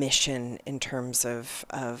the mission in terms of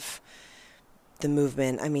the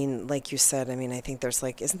movement, I mean, like you said, I mean, I think there's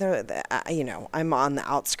like, isn't there, you know, I'm on the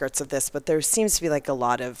outskirts of this, but there seems to be like a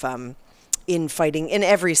lot of infighting in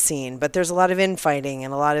every scene, but there's a lot of infighting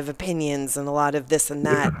and a lot of opinions and a lot of this and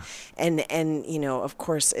that. And you know, of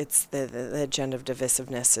course, it's the agenda of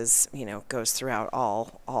divisiveness is, you know, goes throughout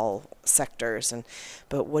all sectors.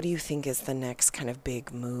 But what do you think is the next kind of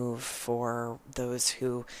big move for those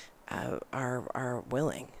who are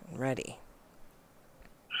willing and ready?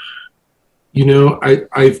 You know,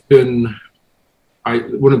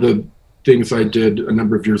 one of the things I did a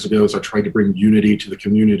number of years ago is I tried to bring unity to the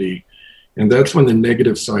community. And that's when the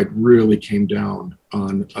negative side really came down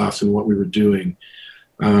on us and what we were doing.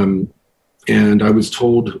 And I was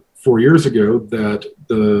told 4 years ago that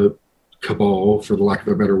the cabal, for the lack of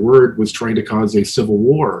a better word, was trying to cause a civil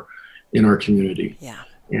war in our community. Yeah.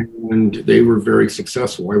 And they were very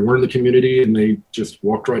successful. I warned the community and they just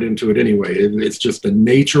walked right into it anyway. It's just the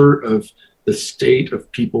nature of the state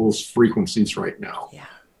of people's frequencies right now. Yeah.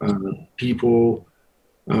 People,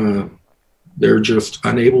 they're just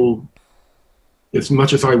unable, as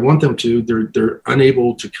much as I want them to, they're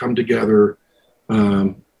unable to come together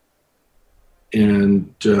and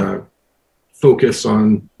focus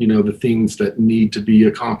on, you know, the things that need to be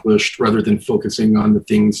accomplished rather than focusing on the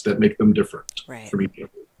things that make them different from each other.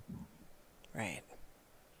 Right.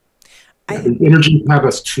 The energies have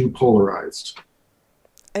us too polarized.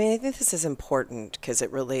 I mean, I think this is important because it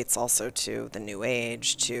relates also to the New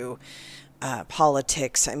Age, to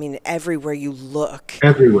politics. I mean, everywhere you look.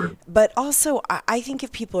 Everywhere. But also, I think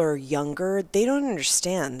if people are younger, they don't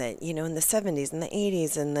understand that, you know, in the 70s and the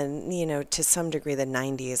 80s and then, you know, to some degree the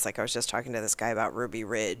 90s, like I was just talking to this guy about Ruby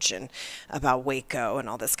Ridge and about Waco and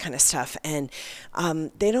all this kind of stuff. And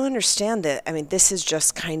they don't understand that, I mean, this is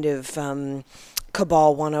just kind of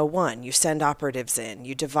Cabal 101. You send operatives in,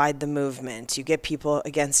 you divide the movement, you get people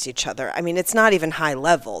against each other. I mean, it's not even high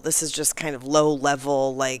level. This is just kind of low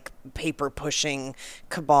level, like paper pushing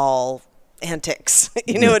cabal antics.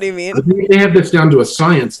 You know what I mean? They have this down to a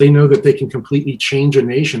science. They know that they can completely change a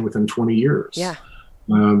nation within 20 years. Yeah.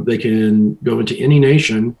 They can go into any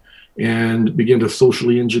nation and begin to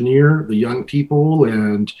socially engineer the young people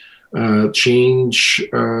and change,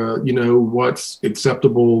 you know, what's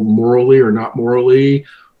acceptable morally or not morally,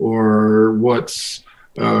 or what's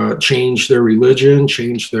change their religion,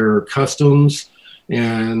 change their customs,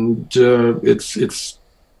 and it's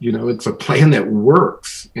you know, it's a plan that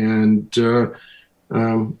works. And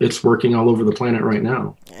it's working all over the planet right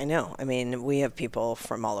now. I know. I mean, we have people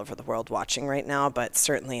from all over the world watching right now, but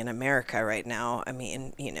certainly in America right now, I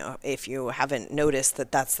mean, if you haven't noticed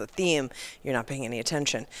that that's the theme, you're not paying any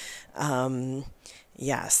attention.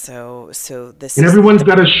 Yeah, so this And is, everyone's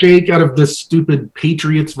got to shake out of this stupid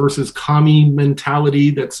patriots versus commie mentality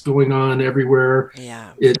that's going on everywhere.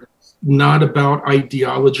 yeah, It's not about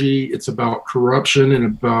ideology. It's about corruption and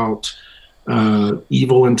about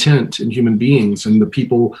evil intent in human beings and the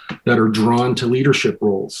people that are drawn to leadership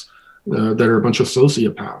roles that are a bunch of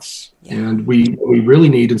sociopaths. Yeah. And we really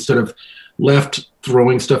need, instead of left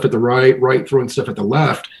throwing stuff at the right, right throwing stuff at the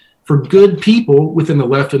left, for good people within the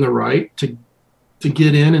left and the right to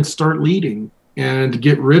get in and start leading and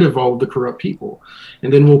get rid of all of the corrupt people.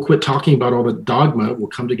 And then we'll quit talking about all the dogma. We'll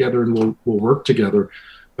come together and we'll work together.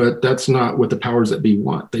 But that's not what the powers that be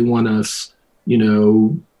want. They want us,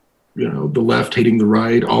 the left hating the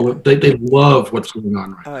right. They love what's going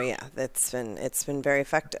on right now. oh yeah, it's been very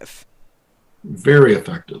effective. Very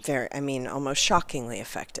effective. I mean, almost shockingly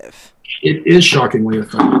effective. It is shockingly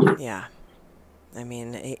effective. Yeah. I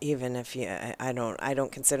mean, even if I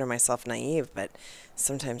don't consider myself naive, but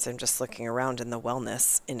sometimes I'm just looking around in the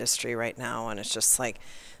wellness industry right now, and it's just like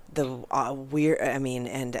the weird, I mean,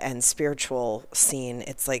 and spiritual scene.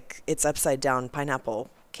 It's like it's upside down pineapple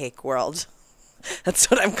cake world.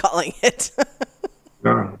 That's what I'm calling it.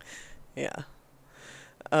 Yeah. Yeah.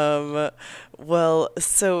 Well,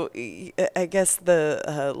 so I guess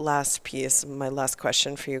the last piece, my last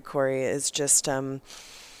question for you, Coorey, is just,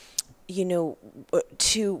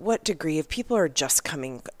 to what degree, if people are just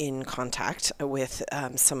coming in contact with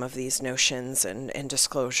some of these notions and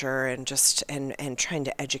disclosure and just and trying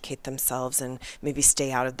to educate themselves and maybe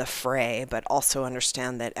stay out of the fray, but also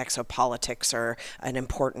understand that exopolitics are an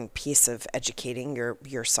important piece of educating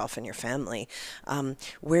yourself and your family,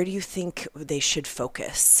 where do you think they should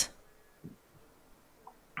focus?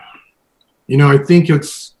 I think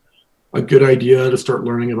it's a good idea to start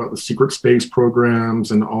learning about the secret space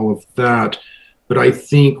programs and all of that. But I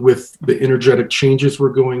think with the energetic changes we're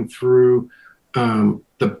going through,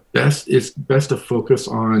 the best to focus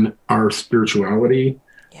on our spirituality,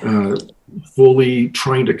 fully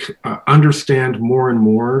trying to understand more and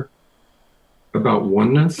more about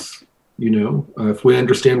oneness. If we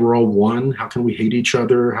understand we're all one, how can we hate each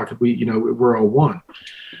other? How could we, we're all one.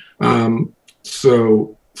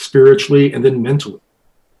 So spiritually and then mentally.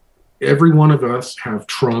 Every one of us have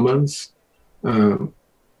traumas. Traumas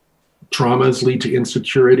lead to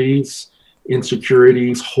insecurities.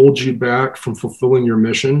 Insecurities hold you back from fulfilling your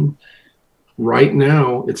mission. Right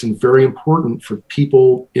now, it's very important for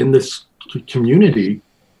people in this community,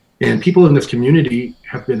 and people in this community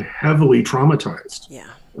have been heavily traumatized. Yeah.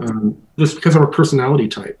 Just because of our personality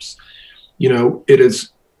types. It is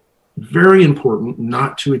very important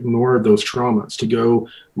not to ignore those traumas, to go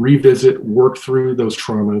revisit, work through those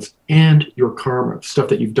traumas and your karma, stuff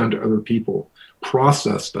that you've done to other people.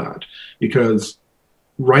 Process that, because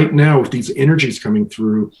right now with these energies coming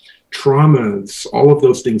through, traumas, all of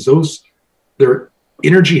those things, their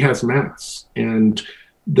energy has mass, and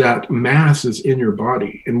that mass is in your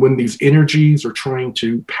body. And when these energies are trying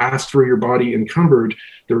to pass through your body encumbered,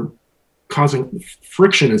 they're causing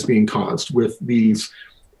friction is being caused with these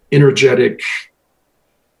energetic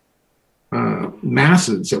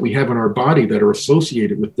masses that we have in our body that are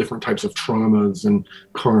associated with different types of traumas and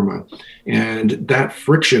karma. And that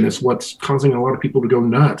friction is what's causing a lot of people to go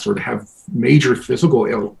nuts or to have major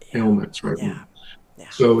physical ailments, right? Yeah. Yeah.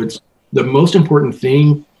 So it's the most important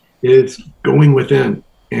thing is going within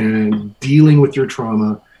and dealing with your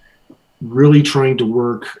trauma, really trying to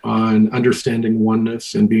work on understanding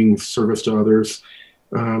oneness and being service to others.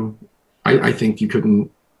 I think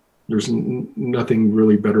there's nothing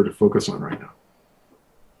really better to focus on right now.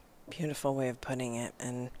 Beautiful way of putting it,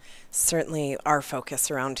 and certainly our focus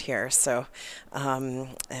around here. So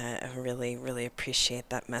I really, really appreciate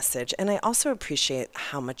that message. And I also appreciate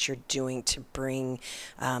how much you're doing to bring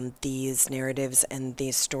these narratives and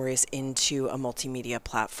these stories into a multimedia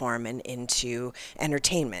platform and into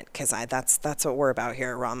entertainment, because that's what we're about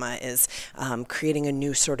here at Rama, is creating a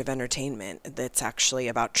new sort of entertainment that's actually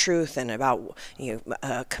about truth and about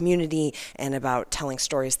community and about telling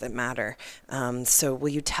stories that matter. So will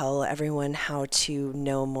you tell everyone how to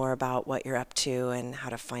know more about what you're up to and how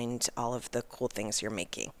to find all of the cool things you're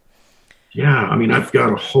making? Yeah, I mean, I've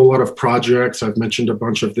got a whole lot of projects. I've mentioned a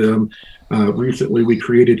bunch of them. Recently, we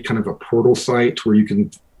created kind of a portal site where you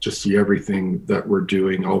can just see everything that we're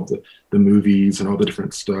doing, all the movies and all the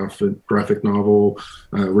different stuff, a graphic novel.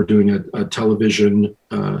 We're doing a television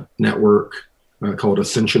network called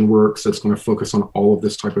Ascension Works that's going to focus on all of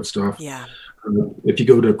this type of stuff. Yeah. If you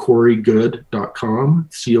go to CooreyGoode.com,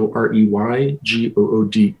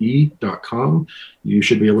 CoreygOode.com, you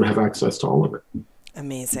should be able to have access to all of it.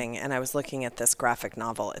 Amazing. And I was looking at this graphic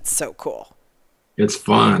novel. It's so cool. It's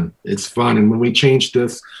fun. It's fun. And when we change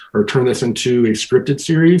this or turn this into a scripted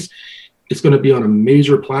series, it's going to be on a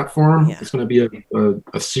major platform. Yeah. It's going to be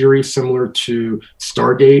a series similar to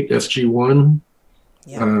Stargate, SG-1,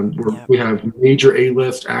 where we have major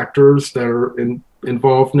A-list actors that are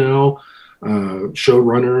involved now,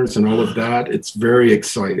 showrunners and all of that. It's very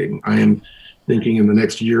exciting. I am thinking in the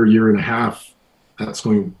next year and a half, that's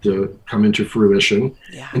going to come into fruition.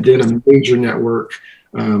 Yeah. And then a major network.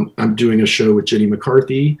 I'm doing a show with Jenny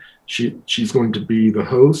McCarthy. She's going to be the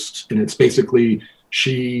host, and it's basically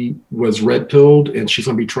she was red pilled, and she's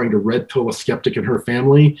going to be trying to red pill a skeptic in her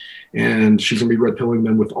family, and she's going to be red pilling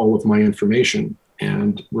them with all of my information.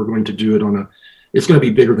 And we're going to do it it's going to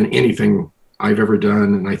be bigger than anything I've ever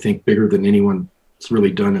done, and I think bigger than anyone's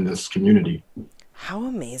really done in this community. How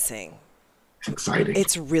amazing. It's exciting.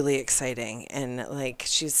 It's really exciting, and like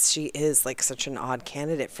she is like such an odd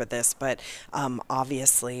candidate for this, but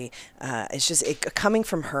obviously it's just coming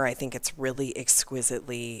from her. I think it's really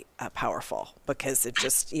exquisitely powerful, because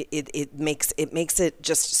it makes it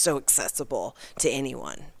just so accessible to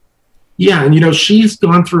anyone. Yeah, and she's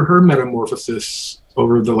gone through her metamorphosis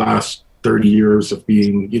over the last 30 years of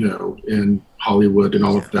being, in Hollywood and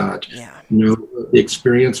all of that. Yeah. The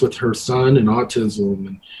experience with her son and autism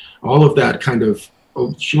and all of that kind of,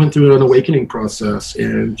 she went through an awakening process,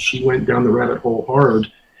 and she went down the rabbit hole hard.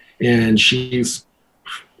 And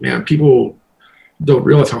people don't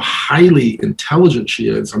realize how highly intelligent she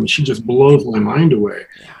is. I mean, she just blows my mind away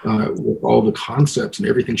with all the concepts and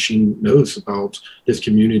everything she knows about this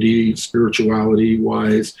community,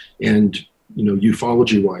 spirituality-wise, and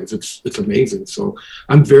ufology-wise. It's amazing. So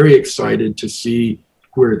I'm very excited to see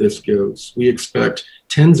where this goes. We expect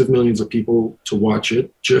tens of millions of people to watch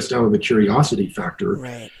it just out of the curiosity factor.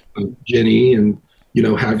 Right. Jenny and,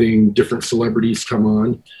 having different celebrities come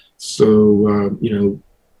on. So,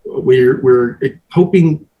 we're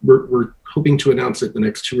hoping to announce it the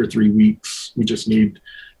next 2 or 3 weeks. We just need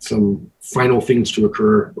some final things to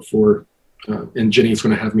occur before, and Jenny's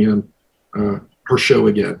going to have me on her show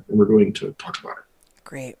again, and we're going to talk about it.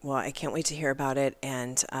 Great. Well, I can't wait to hear about it,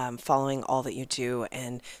 and following all that you do,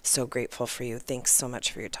 and so grateful for you. Thanks so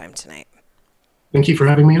much for your time tonight. Thank you for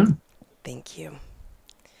having me on. Thank you.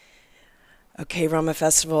 Okay, Rama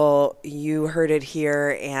Festival, you heard it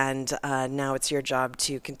here, and now it's your job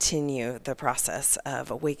to continue the process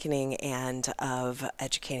of awakening and of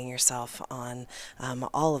educating yourself on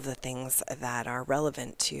all of the things that are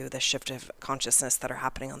relevant to the shift of consciousness that are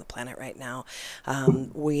happening on the planet right now.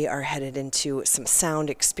 We are headed into some sound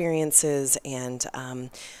experiences and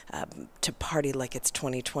to party like it's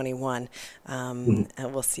 2021, and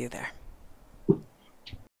we'll see you there.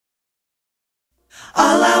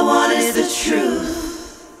 All I want is the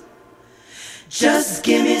truth. Just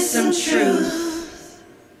give me some truth.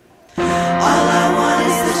 All I want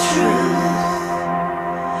is the truth.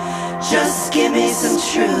 Just give me some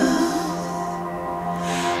truth.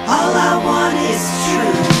 All I want is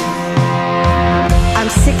truth. I'm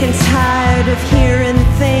sick and tired of hearing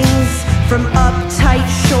things from uptight,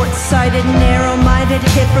 short-sighted, narrow-minded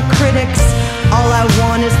hypocritics. All I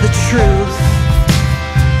want is the truth.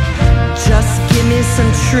 Just give me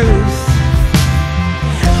some truth.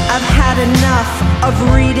 I've had enough of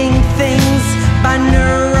reading things by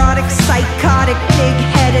neurotic, psychotic,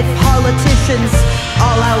 pig-headed politicians.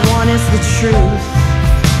 All I want is the truth.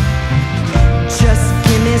 Just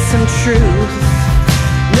give me some truth.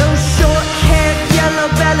 No short-haired,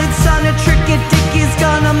 yellow-bellied son of tricky-dicky's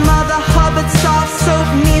gonna mother Hubbard soft soap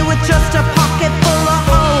me with just a pocket full of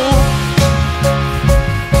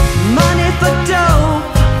money for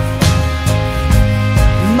dope.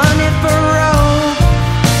 Money for rope.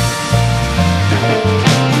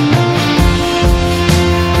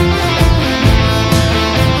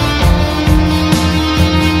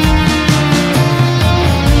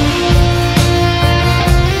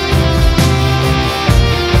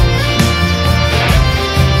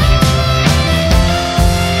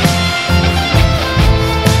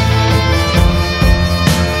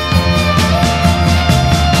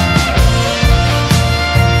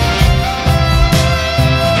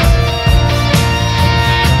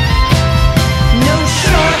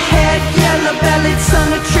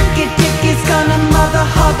 Son of tricky-dicky's gonna mother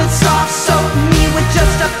Hubbard soft soap me with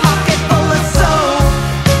just a pocket full of soap.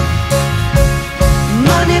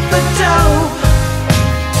 Money for dope.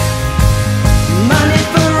 Money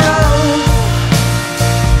for rope.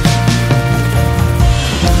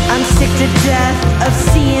 I'm sick to death of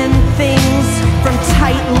seeing things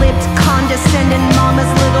condescending mama's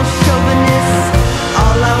little chauvinist.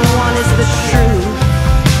 All I want is the truth.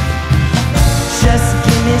 Just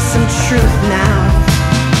give me some truth now.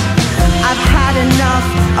 I've had enough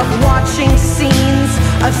of watching scenes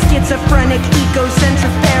of schizophrenic,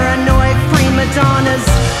 egocentric, paranoid prima donnas.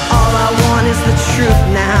 All I want is the truth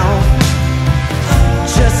now.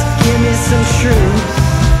 Just give me some truth.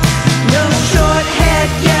 No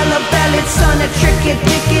short-haired, yellow-bellied son of tricky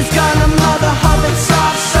Dickie's gonna mother hobbit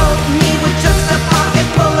soft soap me with just a pocket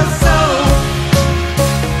full of soap.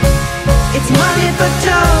 It's money for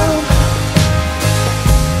dough,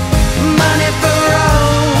 money for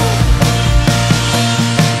road.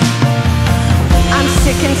 I'm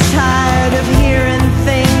sick and tired of hearing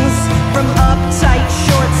things from uptight,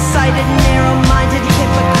 short-sighted, narrow-minded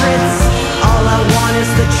hypocrites. All I want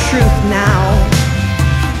is the truth now.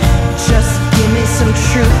 Just give me some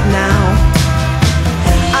truth now.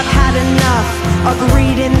 I've had enough of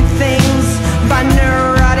reading things by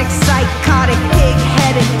neurotic, psychotic,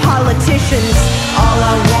 pig-headed politicians. All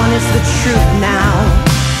I want is the truth now.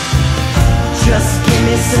 Just give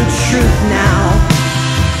me some truth now.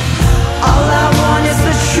 All I want is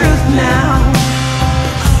the truth now.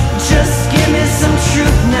 Just give me some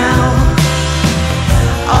truth now.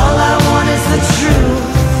 All I want is the truth.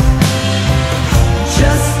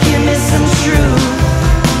 Just give me some truth.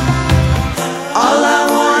 All I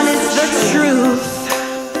want is the truth.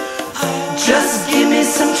 Just give me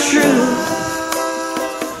some truth.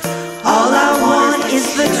 All I want is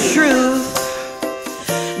the truth.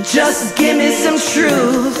 Just give me some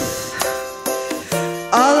truth.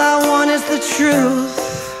 All I want is the truth.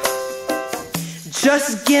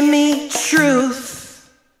 Just give me truth.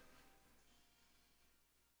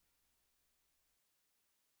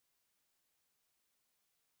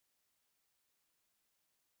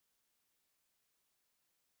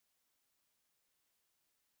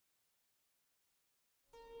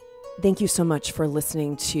 Thank you so much for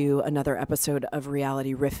listening to another episode of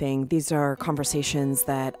Reality Riffing. These are conversations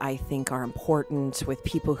that I think are important with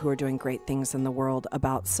people who are doing great things in the world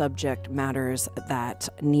about subject matters that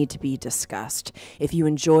need to be discussed. If you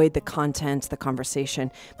enjoyed the content, the conversation,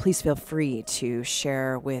 please feel free to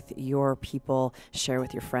share with your people, share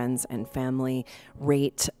with your friends and family,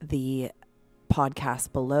 rate the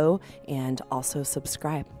podcast below, and also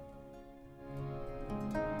subscribe.